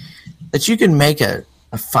be that you can make a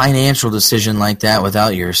financial decision like that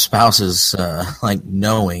without your spouse's like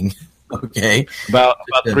knowing? Okay, About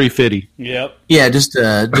 350. Yep. yeah, just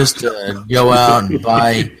go out and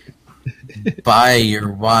buy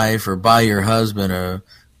your wife or buy your husband a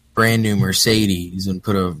brand new Mercedes and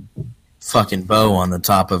put a fucking bow on the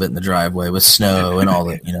top of it in the driveway with snow and all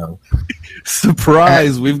that, you know.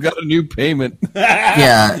 Surprise! We've got a new payment.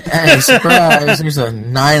 Yeah, hey, surprise! There's a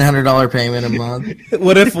 $900 payment a month.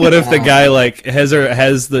 What if the guy like has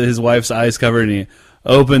his wife's eyes covered and he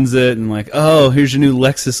opens it and like, oh, here's your new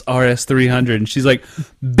Lexus RS 300, and she's like,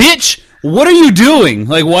 bitch, what are you doing?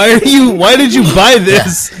 Like, why did you buy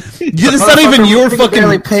this? It's not even your You fucking.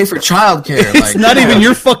 barely pay for childcare. It's not even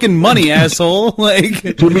your fucking money, asshole.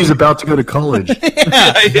 Like, Jimmy's about to go to college. what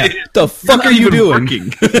the fuck are you doing?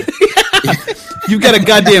 You've got a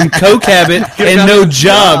goddamn coke habit and no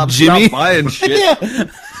job, Jimmy. Stop buying shit.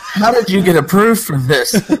 How did you get approved for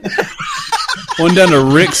this? One down to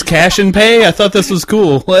Rick's Cash and Pay. I thought this was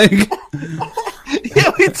cool. Like,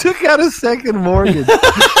 Yeah, we took out a second mortgage.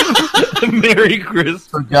 Merry Christmas.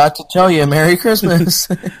 Forgot to tell you, Merry Christmas.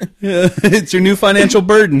 it's your new financial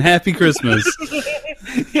burden. Happy Christmas.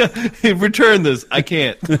 return this. I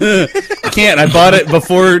can't. I can't. I bought it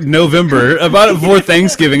before November. I bought it before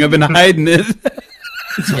Thanksgiving. I've been hiding it.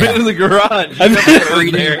 It's been in the garage.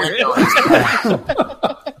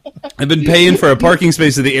 I've been paying for a parking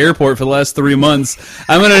space at the airport for the last 3 months.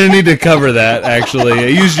 I'm going to need to cover that, actually. I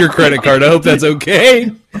used your credit card. I hope that's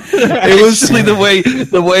okay. It was actually the way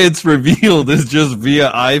it's revealed is just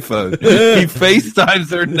via iPhone. He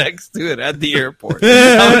FaceTimes her next to it at the airport.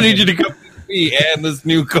 I'm going to need you to come with me and this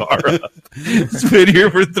new car up. It's been here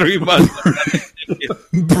for 3 months.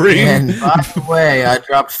 And by the way, I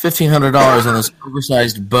dropped $1,500 on this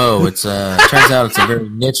oversized bow. It's turns out it's a very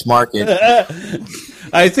niche market.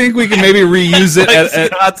 I think we can maybe reuse it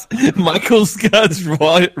at Michael Scott's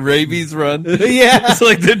rabies run. Yeah. It's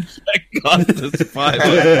like the check cost us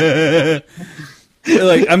 $500.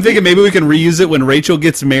 Like, I'm thinking maybe we can reuse it when Rachel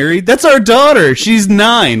gets married. That's our daughter. She's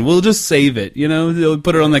 9. We'll just save it. You know, they'll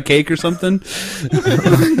put it on the cake or something.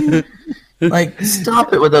 Like,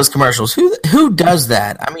 stop it with those commercials. Who does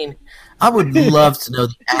that? I mean, I would love to know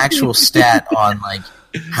the actual stat on, like,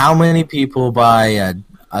 how many people buy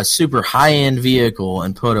a super high-end vehicle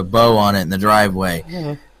and put a bow on it in the driveway.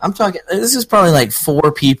 Mm-hmm. I'm talking, this is probably like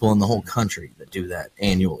 4 people in the whole country that do that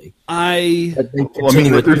annually. There's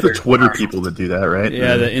the Twitter people that do that, right?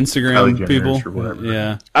 Yeah, the Instagram people.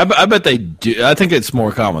 Yeah. I bet they do. I think it's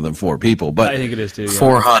more common than 4 people, but I think it is too. Yeah.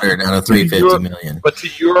 400 out of 350 million. But to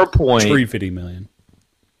your point, 350 million.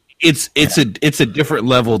 It's a different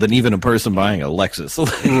level than even a person buying a Lexus.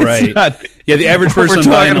 Right. Yeah, the average person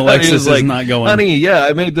buying a Lexus is not going. Honey, yeah,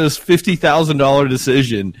 I made this $50,000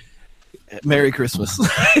 decision. Merry Christmas.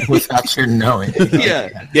 Without your knowing.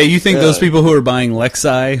 Yeah. Yeah, you think those people who are buying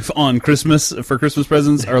Lexi on Christmas for Christmas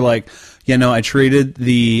presents are like, I traded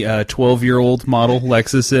the 12-year-old model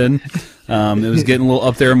Lexus in. It was getting a little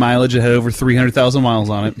up there in mileage. It had over 300,000 miles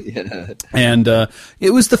on it. Yeah. And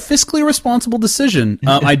it was the fiscally responsible decision.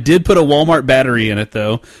 I did put a Walmart battery in it,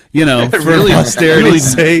 though, for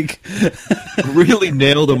posterity's sake. Really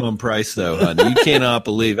nailed them on price, though, honey. You cannot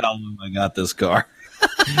believe how long I got this car.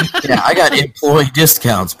 Yeah, I got employee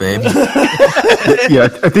discounts, babe. Yeah,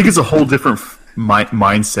 I think it's a whole different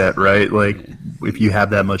mindset, right? Like, if you have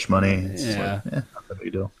that much money, it's not that big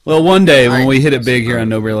a deal. Well, one day when we hit it big here on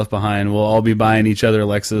Nobody Left Behind, we'll all be buying each other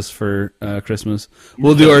Lexus for Christmas.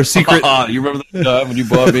 We'll do our secret. You remember the time when you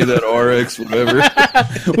bought me that RX, whatever?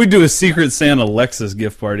 We do a Secret Santa Lexus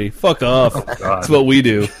gift party. Fuck off. That's what we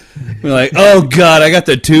do. We're like, oh God, I got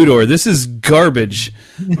the 2-door. This is garbage.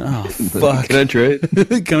 Oh fuck. Can I trade?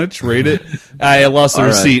 Can I trade it? I lost the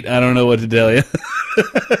receipt. I don't know what to tell you.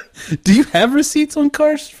 Do you have receipts on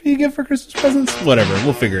cars you get for Christmas presents? Whatever.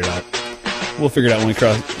 We'll figure it out. We'll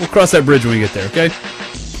cross that bridge when we get there, okay?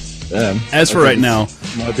 As for right now,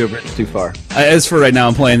 might be a bridge too far. As for right now,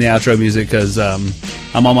 I'm playing the outro music because I'm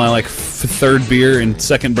on my third beer and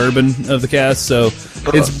second bourbon of the cast, so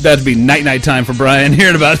it's about to be night time for Brian here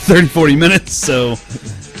in about 30-40 minutes. So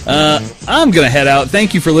I'm gonna head out.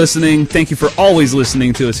 Thank you for listening. Thank you for always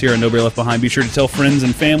listening to us here on Nobody Left Behind. Be sure to tell friends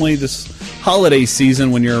and family this holiday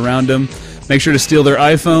season when you're around them. Make sure to steal their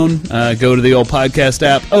iPhone, go to the old podcast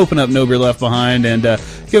app, open up Nobody Left Behind, and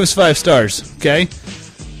give us 5 stars, okay?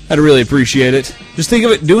 I'd really appreciate it. Just think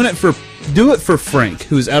of it, do it for Frank,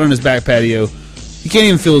 who's out on his back patio. He can't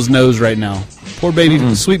even feel his nose right now. Poor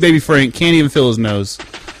baby, sweet baby Frank can't even feel his nose.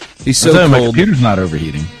 He's so cold. My computer's not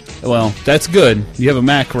overheating. Well, that's good. You have a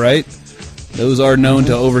Mac, right? Those are known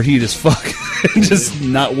to overheat as fuck. Just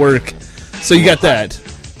not work. So you got that.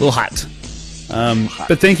 A little hot.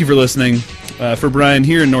 But thank you for listening. For Brian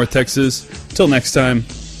here in North Texas. Till next time,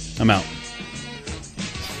 I'm out.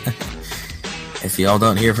 If y'all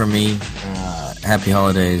don't hear from me, happy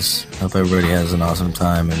holidays. Hope everybody has an awesome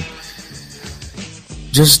time. And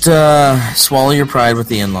just swallow your pride with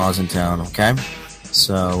the in-laws in town, okay?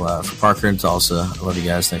 So for Parker and Tulsa, I love you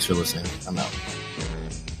guys. Thanks for listening. I'm out.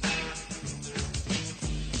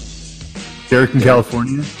 Derek in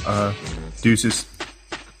California. Deuces.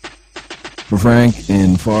 For Frank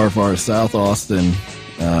in far, far South Austin,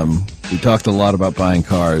 we talked a lot about buying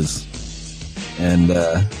cars. And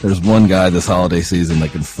there's one guy this holiday season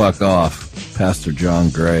that can fuck off. Pastor John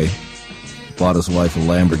Gray bought his wife a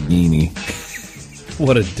Lamborghini.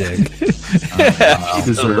 What a dick. He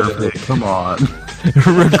deserved it. Come on.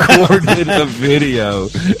 Recorded a video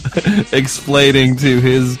explaining to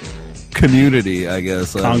his community, I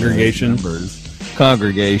guess. Congregation.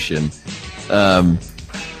 Congregation.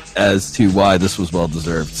 As to why this was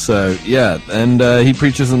well-deserved. So, yeah, and he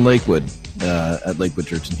preaches in Lakewood, at Lakewood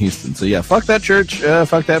Church in Houston. So, yeah, fuck that church,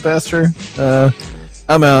 fuck that pastor.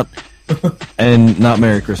 I'm out. And not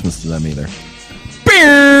Merry Christmas to them either.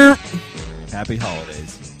 Happy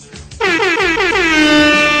holidays.